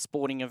just the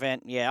sporting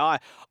event. Yeah,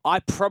 I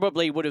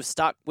probably would have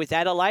stuck with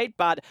Adelaide,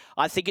 but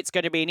I think it's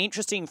going to be an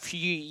interesting few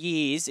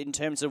years in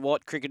terms of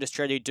what Cricket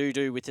Australia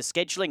do with the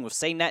scheduling. We've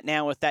seen that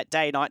now with that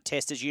day-night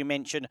test, as you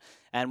mentioned,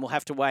 and we'll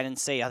have to wait and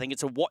see. I think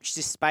it's a watch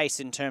this space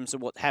in terms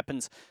of what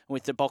happens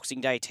with the Boxing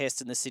Day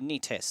test and the Sydney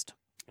test.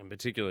 And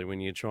particularly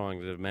when you're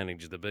trying to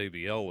manage the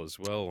BBL as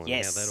well, and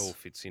how that all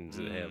fits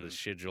into how the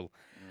schedule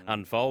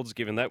unfolds,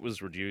 given that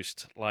was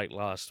reduced late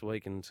last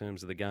week in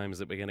terms of the games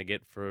that we're going to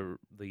get for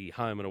the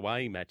home and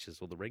away matches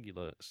or the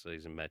regular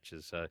season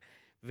matches. So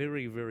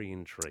very, very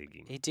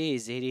intriguing. It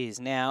is.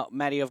 Now,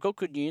 Matty, I've got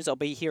good news. I'll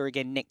be here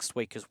again next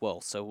week as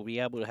well, so we'll be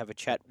able to have a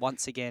chat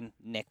once again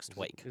next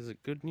week. Is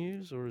it good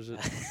news or is it...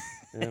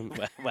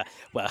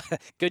 Well,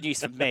 good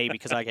news for me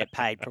because I get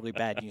paid, probably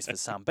bad news for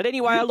some. But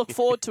anyway, I look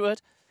forward to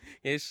it.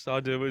 Yes,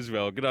 I do as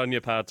well. Good on you,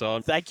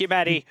 part-time. Thank you,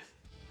 Matty.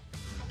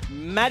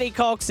 Matty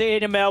Cox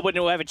in Melbourne.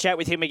 We'll have a chat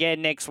with him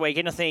again next week.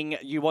 Anything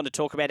you want to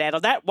talk about out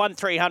of that?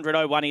 1300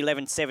 01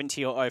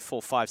 1170 or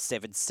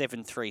 0457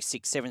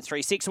 736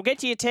 736. We'll get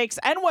to your text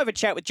and we'll have a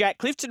chat with Jack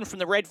Clifton from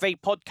the Red V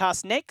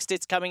podcast next.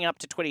 It's coming up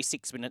to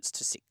 26 minutes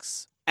to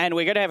 6. And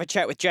we're going to have a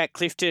chat with Jack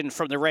Clifton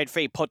from the Red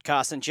V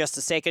podcast in just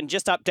a second.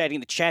 Just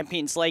updating the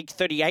Champions League,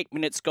 38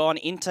 minutes gone.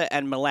 Inter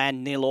and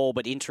Milan 0-0,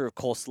 but Inter, of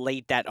course,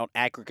 lead that on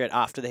aggregate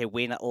after their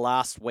win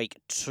last week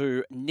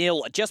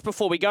 2-0. Just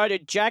before we go to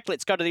Jack,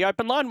 let's go to the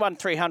open line,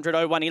 1300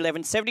 01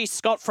 1170.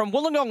 Scott from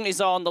Wollongong is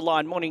on the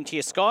line. Morning to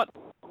you, Scott.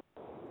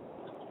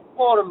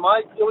 Morning,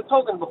 mate. You were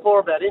talking before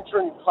about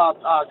interim club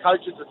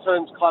coaches that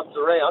turns clubs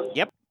around.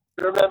 Yep.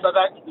 Remember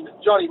back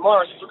Johnny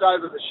Morris took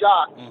over the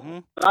Sharks. Mm-hmm.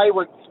 They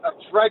were a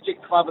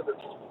tragic club at the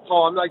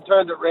time. They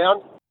turned it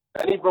round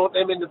and he brought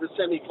them into the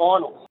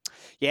semi-finals.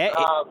 Yeah.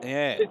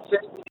 Since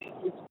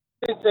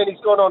then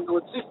he's gone on to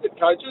assistant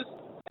coaches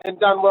and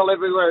done well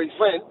everywhere he's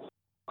went.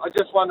 I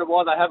just wonder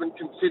why they haven't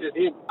considered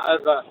him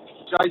over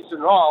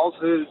Jason Riles,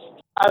 who's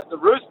at the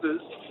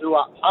Roosters, who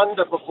are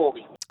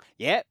underperforming.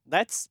 Yeah,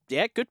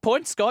 good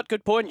point, Scott.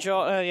 Good point.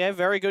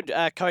 Very good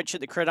coach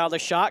at the Cronulla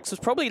Sharks. Was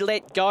probably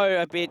let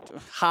go a bit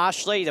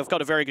harshly. They've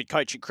got a very good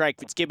coach at Craig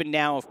Fitzgibbon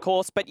now, of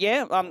course. But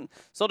yeah, I'm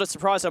sort of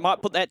surprised. I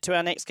might put that to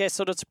our next guest.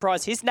 Sort of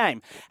surprised his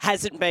name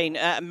hasn't been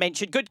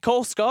mentioned. Good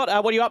call, Scott.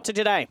 What are you up to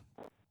today?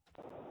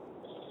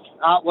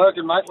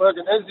 Working, mate,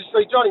 working. As you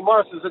see, Johnny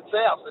Morris is at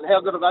South, and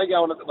how good are they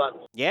going at the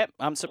moment? Yep,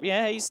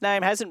 his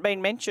name hasn't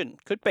been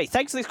mentioned. Could be.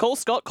 Thanks for this call,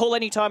 Scott. Call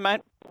anytime,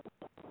 mate.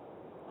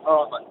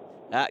 All right, mate.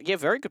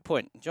 Very good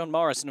point. John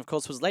Morrison, of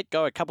course, was let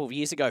go a couple of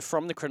years ago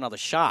from the Cronulla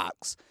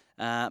Sharks,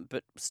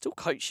 but still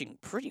coaching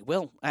pretty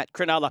well at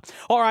Cronulla.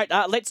 All right,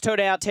 let's turn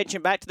our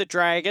attention back to the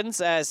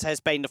Dragons, as has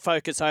been the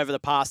focus over the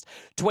past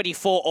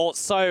 24 or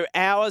so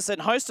hours.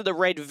 And host of the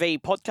Red V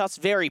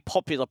podcast, very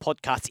popular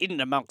podcast in and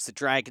amongst the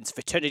Dragons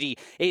fraternity,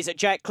 is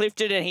Jack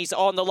Clifton, and he's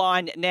on the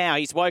line now.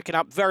 He's woken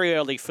up very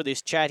early for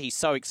this chat. He's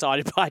so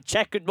excited by it.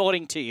 Jack, good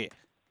morning to you.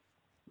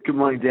 Good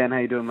morning, Dan. How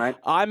you doing, mate?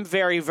 I'm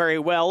very, very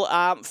well.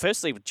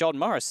 Firstly, with John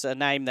Morris, a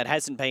name that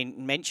hasn't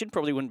been mentioned,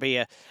 probably wouldn't be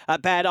a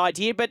bad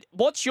idea. But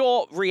what's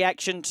your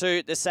reaction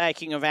to the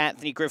sacking of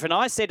Anthony Griffin?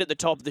 I said at the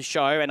top of the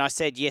show, and I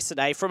said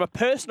yesterday, from a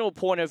personal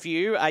point of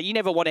view, you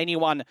never want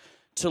anyone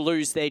to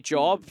lose their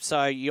job.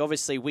 So you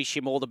obviously wish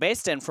him all the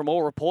best. And from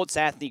all reports,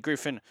 Anthony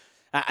Griffin,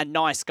 a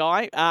nice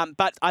guy.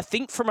 But I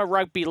think from a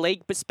rugby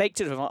league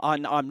perspective,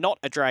 I'm not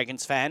a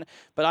Dragons fan,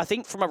 but I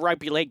think from a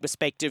rugby league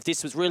perspective,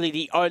 this was really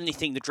the only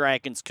thing the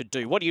Dragons could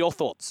do. What are your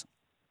thoughts?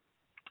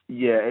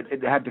 Yeah,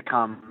 it had to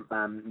come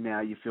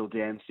now, you feel,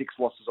 Dan. 6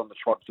 losses on the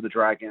trot for the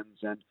Dragons,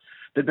 and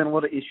there've been a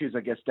lot of issues,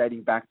 I guess,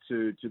 dating back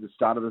to the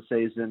start of the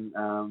season.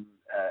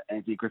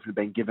 Anthony Griffin had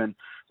been given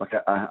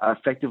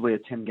effectively a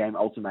 10-game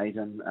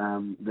ultimatum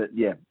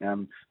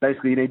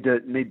basically you need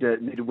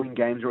to win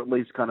games, or at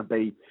least kind of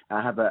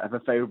have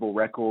a favourable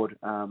record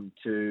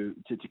to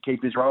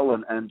keep his role.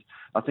 And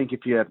I think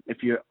if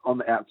you're on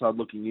the outside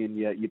looking in,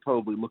 you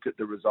probably look at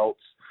the results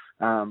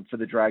for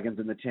the Dragons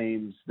and the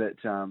teams that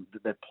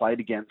they've played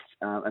against,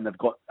 and they've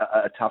got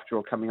a tough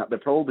draw coming up. They've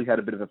probably had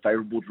a bit of a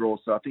favourable draw,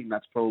 so I think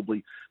that's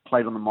probably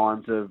played on the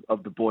minds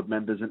of the board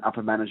members and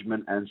upper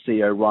management and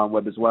CEO Ryan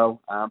Webb as well.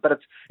 But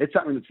it's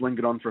something that's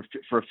lingered on for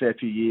a fair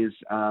few years.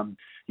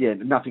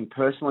 Nothing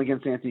personal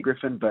against Anthony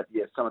Griffin, but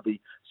some of the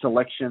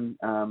selection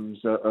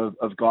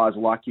of guys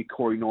like your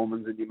Corey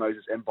Normans and your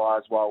Moses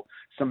Mbye, while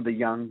some of the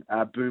young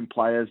boom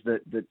players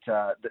that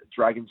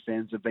Dragons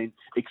fans have been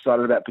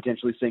excited about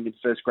potentially seeing in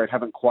first grade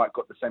haven't quite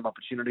got the same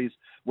opportunities.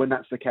 When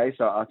that's the case,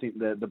 I think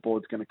the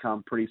board's going to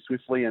come pretty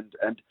swiftly.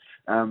 And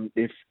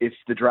if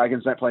the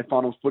Dragons don't play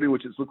finals footy,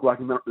 which it's looked like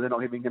they're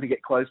not even going to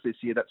get close this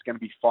year, that's going to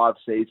be 5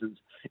 seasons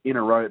in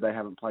a row they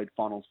haven't played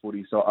finals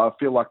footy. So I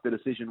feel like the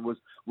decision was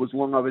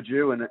long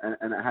overdue, and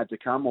it had to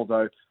come.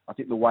 Although I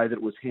think the way that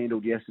it was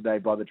handled yesterday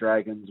by the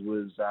Dragons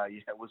was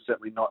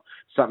certainly not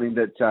something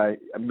that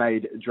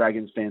made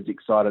Dragons fans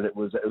excited. It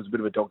was a bit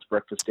of a dog's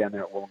breakfast down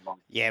there at Wollongong.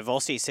 Yeah,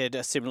 Vossi said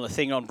a similar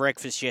thing on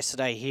breakfast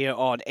yesterday here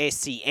on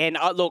SCN.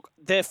 Look,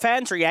 the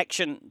fans'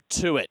 reaction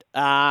to it.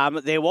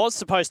 There was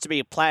supposed to be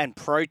a planned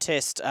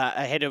protest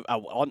ahead of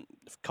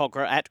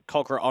at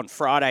Cogra on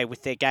Friday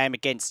with their game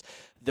against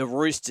the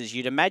Roosters.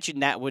 You'd imagine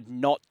that would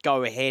not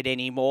go ahead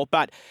anymore.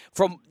 But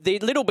from the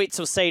little bits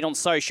I've seen on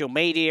social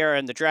media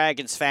and the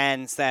Dragons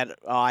fans that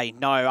I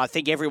know, I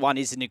think everyone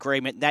is in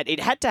agreement that it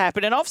had to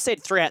happen. And I've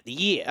said throughout the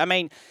year, I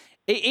mean,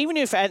 even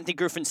if Anthony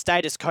Griffin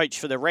stayed as coach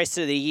for the rest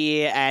of the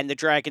year and the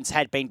Dragons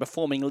had been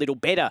performing a little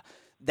better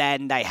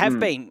than they have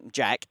been,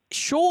 Jack,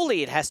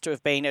 surely it has to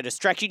have been a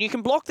distraction. You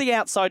can block the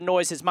outside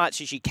noise as much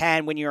as you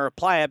can when you're a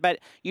player, but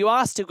you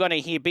are still going to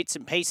hear bits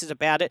and pieces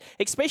about it,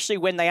 especially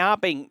when they are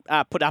being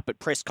put up at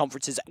press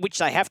conferences, which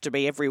they have to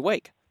be every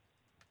week.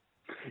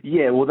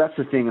 Yeah, well, that's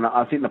the thing, and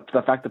I think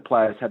the fact that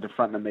players had to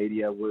front the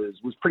media was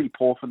pretty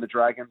poor from the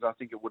Dragons. I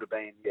think it would have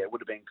been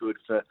good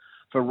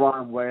for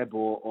Ryan Webb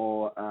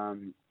or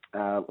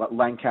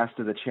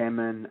Lancaster, the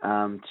chairman,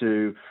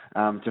 to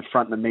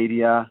front the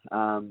media.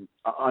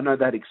 I know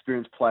they had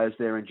experienced players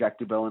there in Jack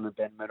DeBellin and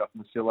Ben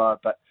Murdoch-Masila,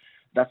 but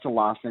that's the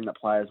last thing that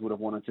players would have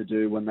wanted to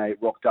do when they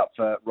rocked up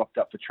for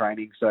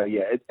training. So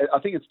yeah, I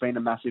think it's been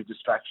a massive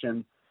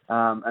distraction.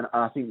 And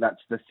I think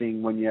that's the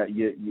thing when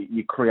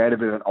you create a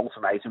bit of an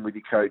ultimatum with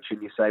your coach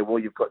and you say, well,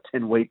 you've got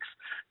 10 weeks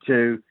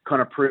to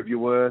kind of prove your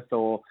worth,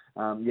 or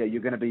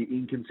you're going to be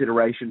in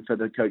consideration for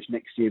the coach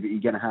next year, but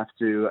you're going to have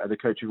to the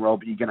coaching role,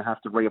 but you're going to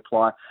have to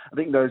reapply. I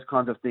think those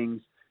kinds of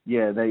things,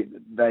 they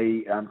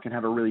can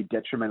have a really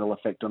detrimental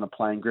effect on a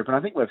playing group. And I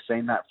think we've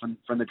seen that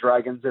from the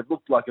Dragons. They've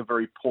looked like a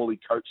very poorly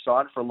coached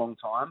side for a long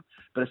time,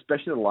 but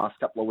especially the last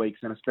couple of weeks,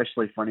 and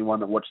especially for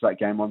anyone that watched that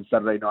game on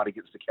Saturday night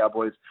against the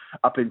Cowboys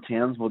up in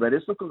Townsville, they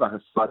just looked like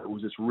a side that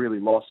was just really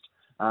lost.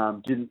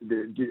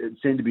 It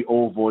seemed to be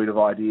all void of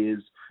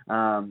ideas.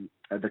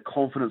 The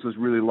confidence was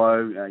really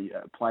low.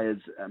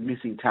 Players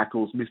missing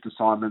tackles, missed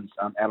assignments,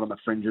 out on the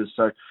fringes.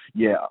 So,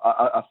 yeah,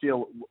 I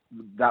feel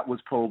that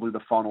was probably the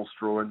final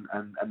straw, and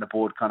the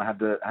board kind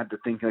of had to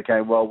think,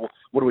 okay, well,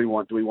 what do we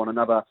want? Do we want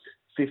another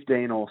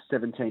 15 or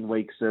 17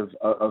 weeks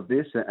of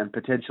this, and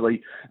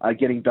potentially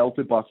getting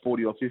belted by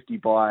 40 or 50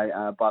 by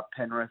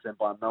Penrith and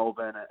by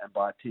Melbourne and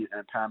by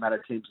Parramatta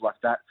teams like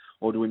that,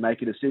 or do we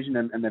make a decision?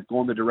 And they've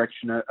gone the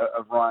direction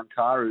of Ryan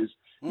Carr, who's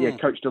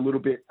coached a little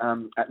bit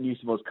at New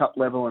South Wales Cup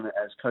level and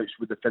has coached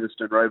with the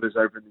Featherstone Rovers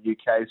over in the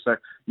UK. So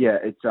yeah,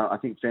 it's I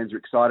think fans are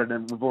excited,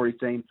 and we've already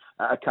seen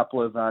a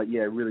couple of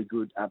really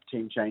good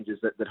team changes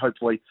that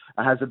hopefully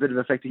has a bit of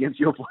effect against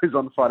your boys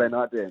on Friday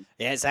night, Dan.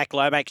 Yeah, Zach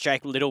Lomax,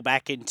 Jake Little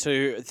back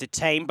into the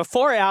team.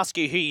 Before I ask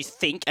you who you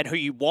think and who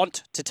you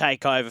want to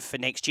take over for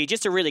next year,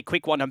 just a really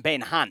quick one on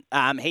Ben Hunt.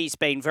 He's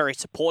been very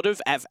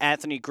supportive of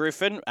Anthony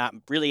Griffin,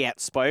 really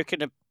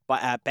outspoken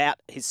about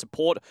his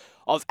support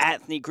of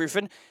Anthony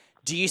Griffin.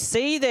 Do you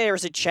see there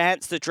is a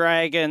chance the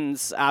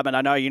Dragons, and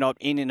I know you're not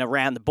in and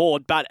around the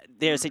board, but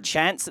there's a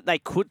chance that they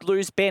could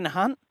lose Ben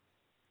Hunt?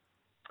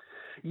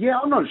 Yeah,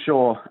 I'm not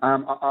sure.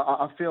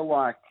 I feel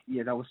like,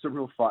 there was some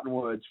real fighting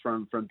words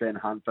from Ben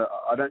Hunt, but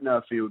I don't know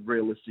if he would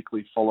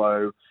realistically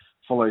follow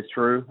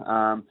through.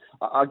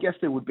 I guess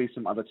there would be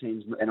some other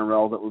teams in the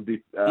NRL that would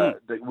be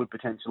that would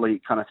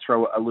potentially kind of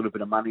throw a little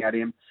bit of money at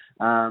him.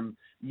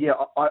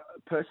 I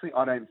personally,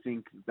 I don't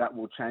think that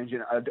will change,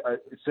 and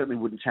it certainly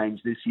wouldn't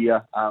change this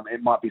year.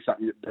 It might be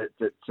something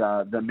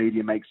that the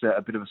media makes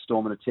a bit of a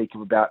storm and a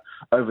teacup about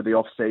over the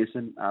off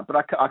season. But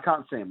I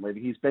can't see him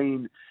leaving.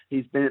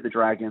 He's been at the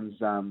Dragons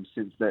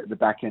since the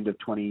back end of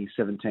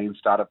 2017,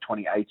 start of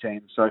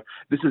 2018. So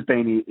this has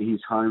been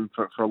his home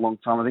for a long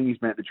time. I think he's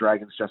been at the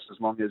Dragons just as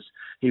long as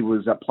he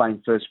was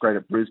playing first grade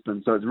at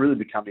Brisbane. So it's really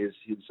become his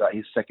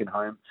second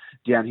home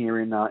down here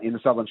in the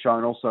Southern Shore,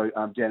 and also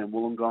down in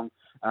Wollongong.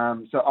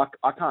 So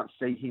I can't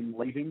see him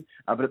leaving,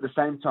 but at the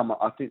same time,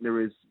 I think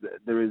there is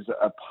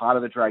a part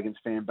of the Dragons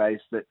fan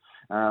base that,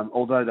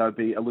 although they'll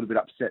be a little bit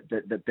upset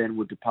that Ben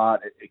would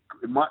depart,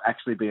 it might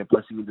actually be a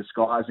blessing in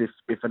disguise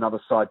if another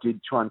side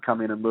did try and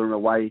come in and lure him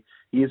away.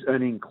 He is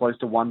earning close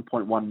to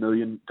 $1.1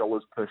 million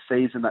per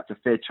season. That's a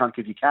fair chunk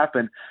of your cap,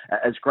 and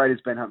as great as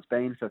Ben Hunt's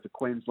been for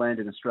Queensland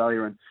and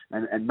Australia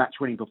and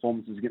match-winning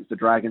performances against the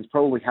Dragons,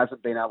 probably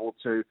hasn't been able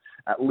to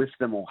lift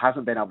them, or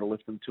hasn't been able to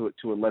lift them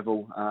to a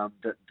level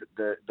that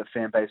the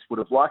fan base would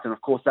have liked. And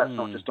of course, that's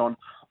not just on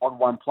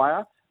one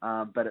player.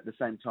 But at the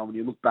same time, when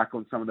you look back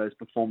on some of those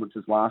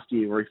performances last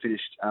year where he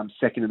finished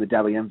second in the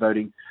Dally M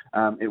voting,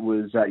 it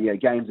was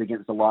games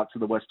against the likes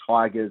of the West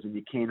Tigers and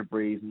your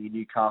Canterbury's and your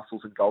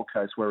Newcastles and Gold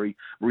Coast where he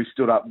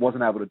stood up,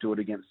 wasn't able to do it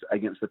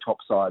against the top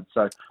side.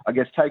 So I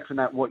guess take from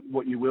that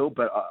what you will,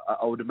 but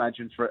I would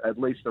imagine for at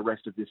least the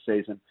rest of this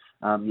season,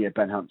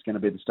 Ben Hunt's going to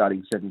be the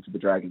starting seven for the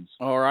Dragons.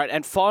 All right,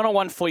 and final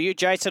one for you,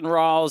 Jason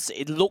Riles.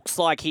 It looks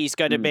like he's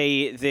going to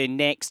be the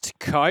next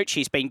coach.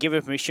 He's been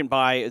given permission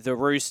by the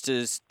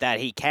Roosters that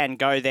he can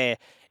go there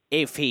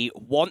if he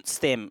wants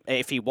to.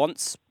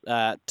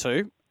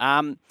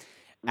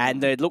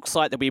 And it looks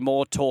like there'll be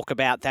more talk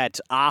about that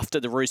after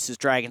the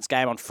Roosters-Dragons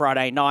game on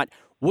Friday night.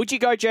 Would you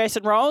go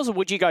Jason Riles, or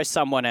would you go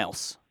someone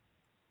else?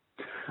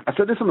 I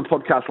said this on the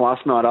podcast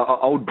last night.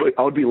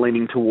 I would be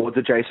leaning towards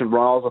a Jason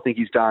Riles. I think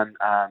he's done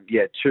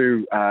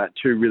two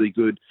really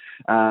good,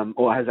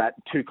 or has had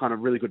two kind of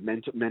really good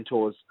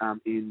mentors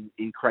in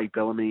Craig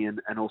Bellamy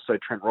and also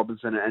Trent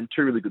Robinson, and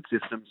two really good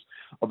systems.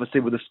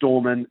 Obviously with the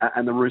Storm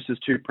and the Roosters,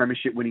 two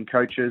premiership winning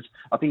coaches.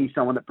 I think he's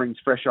someone that brings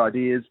fresh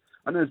ideas.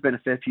 I know there's been a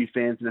fair few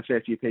fans and a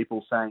fair few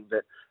people saying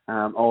that,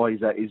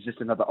 he's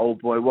just another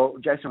old boy. Well,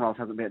 Jason Riles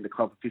hasn't been at the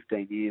club for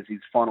 15 years. His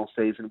final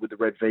season with the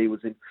Red V was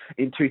in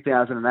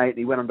 2008, and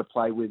he went on to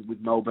play with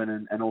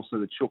Melbourne and also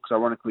the Chooks,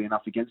 ironically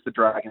enough, against the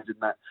Dragons in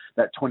that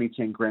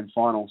 2010 grand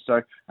final.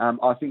 So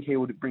I think he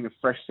would bring a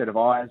fresh set of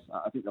eyes.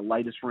 I think the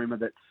latest rumour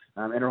that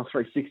NRL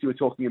 360 were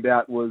talking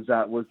about was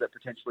that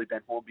potentially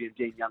Ben Hornby and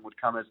Dean Young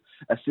would come as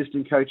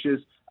assistant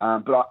coaches.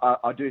 But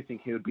I do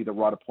think he would be the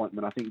right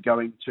appointment. I think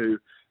going to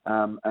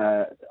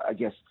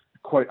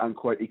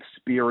quote-unquote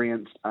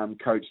experienced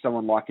coach,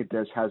 someone like a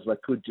Des Hasler,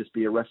 could just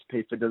be a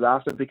recipe for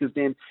disaster, because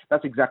then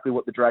that's exactly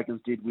what the Dragons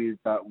did with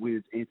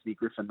Anthony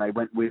Griffin. They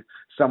went with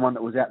someone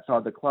that was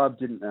outside the club,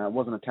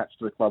 wasn't attached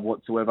to the club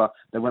whatsoever.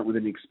 They went with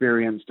an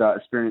experienced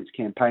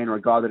campaigner,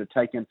 a guy that had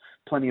taken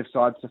plenty of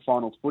sides to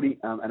finals footy,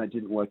 and it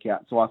didn't work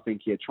out. So I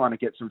think, trying to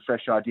get some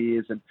fresh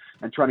ideas and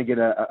trying to get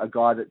a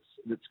guy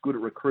that's good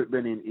at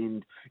recruitment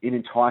in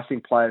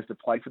enticing players to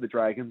play for the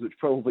Dragons, which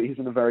probably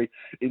isn't a very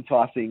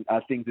enticing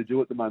thing to do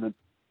at the moment.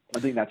 I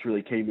think that's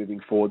really key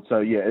moving forward.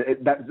 So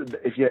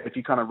if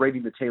you're kind of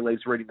reading the tea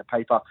leaves, reading the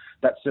paper,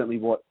 that's certainly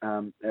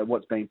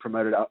what's being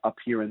promoted up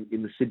here in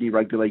the Sydney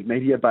Rugby League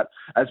media. But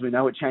as we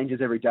know, it changes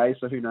every day.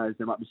 So who knows?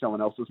 There might be someone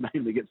else's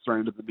name that gets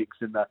thrown into the mix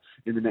in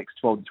the next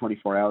 12 to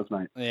 24 hours,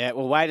 mate. Yeah,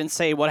 we'll wait and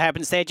see what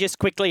happens there. Just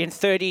quickly, in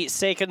 30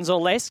 seconds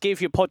or less,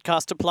 give your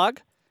podcast a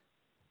plug.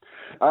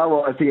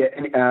 Well, I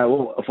think,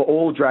 for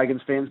all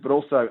Dragons fans, but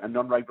also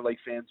non-rugby league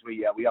fans,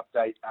 we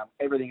update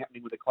everything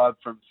happening with the club,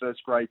 from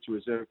first grade to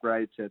reserve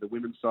grade to the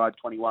women's side,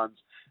 21s.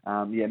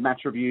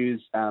 Match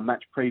reviews,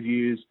 match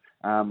previews,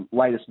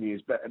 latest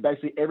news, but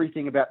basically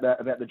everything about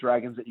the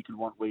Dragons that you could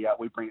want, we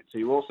bring it to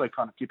you. We also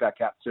kind of tip our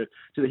cap to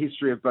the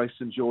history of both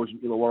St George and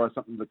Illawarra,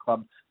 something the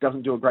club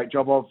doesn't do a great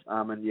job of,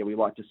 and we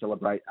like to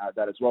celebrate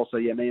that as well. So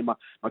me and my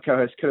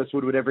co-host Curtis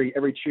Woodward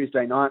every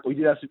Tuesday night. We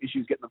did have some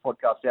issues getting the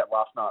podcast out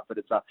last night, but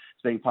it's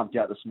being pumped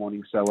out this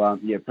morning. So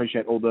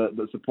appreciate all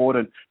the support,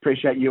 and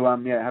appreciate you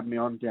having me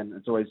on, Dan.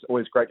 It's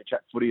always great to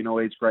chat footy, and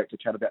always great to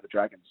chat about the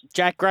Dragons.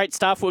 Jack, great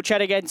stuff. We'll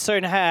chat again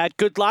soon.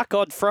 Good luck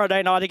on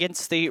Friday night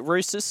against the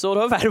Roosters,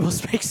 and we'll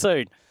speak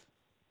soon.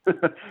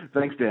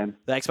 Thanks, Dan.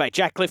 Thanks, mate.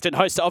 Jack Clifton,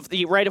 host of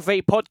the Raider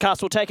V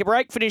podcast. We'll take a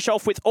break, finish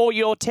off with all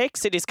your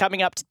texts. It is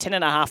coming up to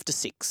 10.5 to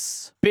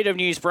 6. Bit of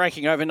news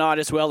breaking overnight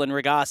as well in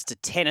regards to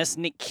tennis.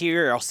 Nick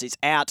Kyrgios is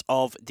out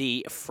of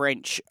the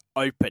French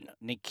Open.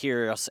 Nick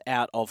Kyrgios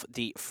out of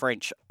the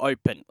French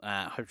Open.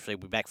 Hopefully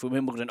we'll be back for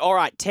Wimbledon. All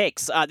right,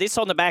 text. This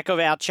on the back of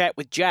our chat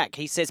with Jack.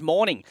 He says,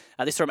 morning.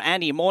 This from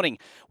Andy, morning.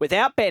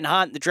 Without Ben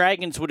Hunt, the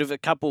Dragons would have a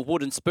couple of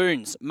wooden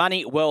spoons.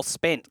 Money well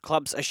spent.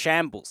 Clubs are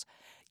shambles.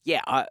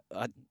 Yeah, I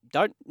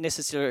don't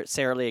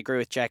necessarily agree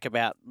with Jack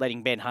about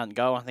letting Ben Hunt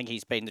go. I think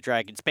he's been the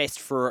Dragons' best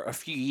for a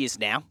few years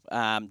now,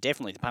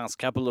 definitely the past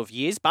couple of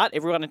years, but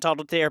everyone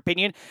entitled to their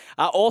opinion.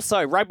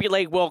 Also, Rugby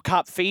League World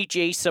Cup,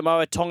 Fiji,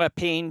 Samoa, Tonga,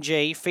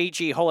 PNG,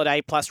 Fiji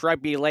Holiday plus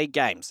Rugby League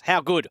games.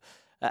 How good?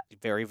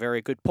 Very,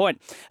 very good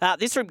point.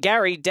 This from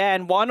Gary.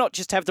 Dan, why not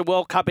just have the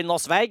World Cup in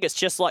Las Vegas,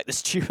 just like the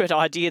stupid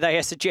idea they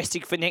are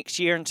suggesting for next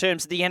year in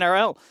terms of the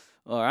NRL?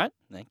 All right.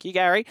 Thank you,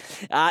 Gary.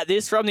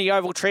 This from the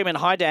Oval Treatment.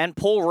 Hi, Dan.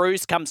 Paul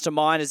Roos comes to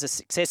mind as a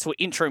successful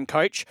interim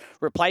coach,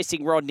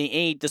 replacing Rodney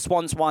Eade. The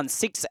Swans won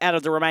 6 out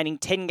of the remaining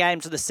 10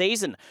 games of the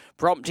season,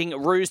 prompting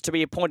Roos to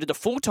be appointed the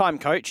full-time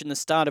coach in the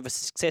start of a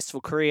successful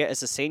career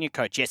as a senior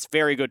coach. Yes,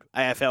 very good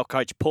AFL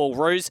coach, Paul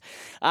Roos.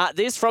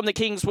 This from the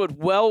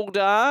Kingswood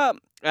Welder.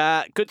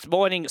 Good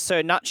morning,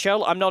 Sir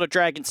Nutshell. I'm not a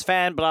Dragons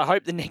fan, but I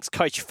hope the next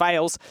coach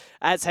fails,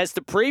 as has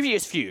the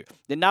previous few.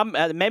 The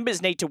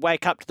members need to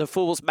wake up to the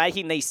fools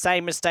making these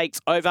same mistakes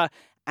over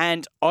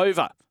and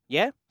over.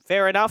 Yeah?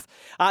 Fair enough.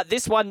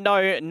 This one,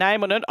 no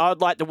name on it. I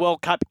would like the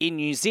World Cup in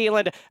New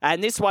Zealand.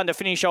 And this one to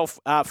finish off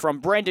from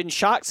Brendan,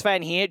 Sharks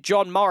fan here.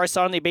 John Morris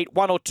only beat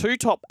 1 or 2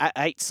 top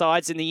 8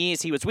 sides in the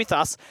years he was with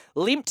us.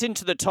 Limped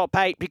into the top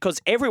 8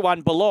 because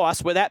everyone below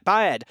us were that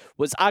bad.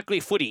 Was ugly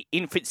footy.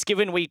 In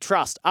Fitzgibbon we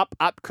trust. Up,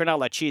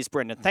 Cronulla. Cheers,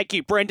 Brendan. Thank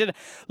you, Brendan.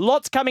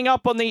 Lots coming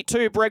up on the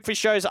 2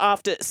 breakfast shows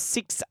after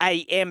 6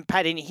 a.m.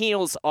 Pat in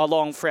Heels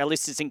along for our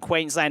listeners in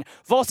Queensland.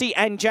 Vossi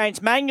and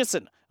James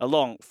Magnuson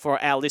along for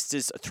our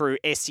listeners through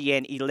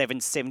SEN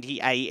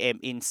 1170 AM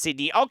in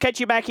Sydney. I'll catch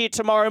you back here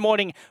tomorrow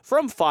morning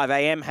from 5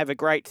 a.m. Have a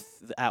great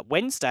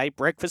Wednesday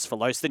breakfast for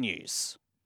Los the News.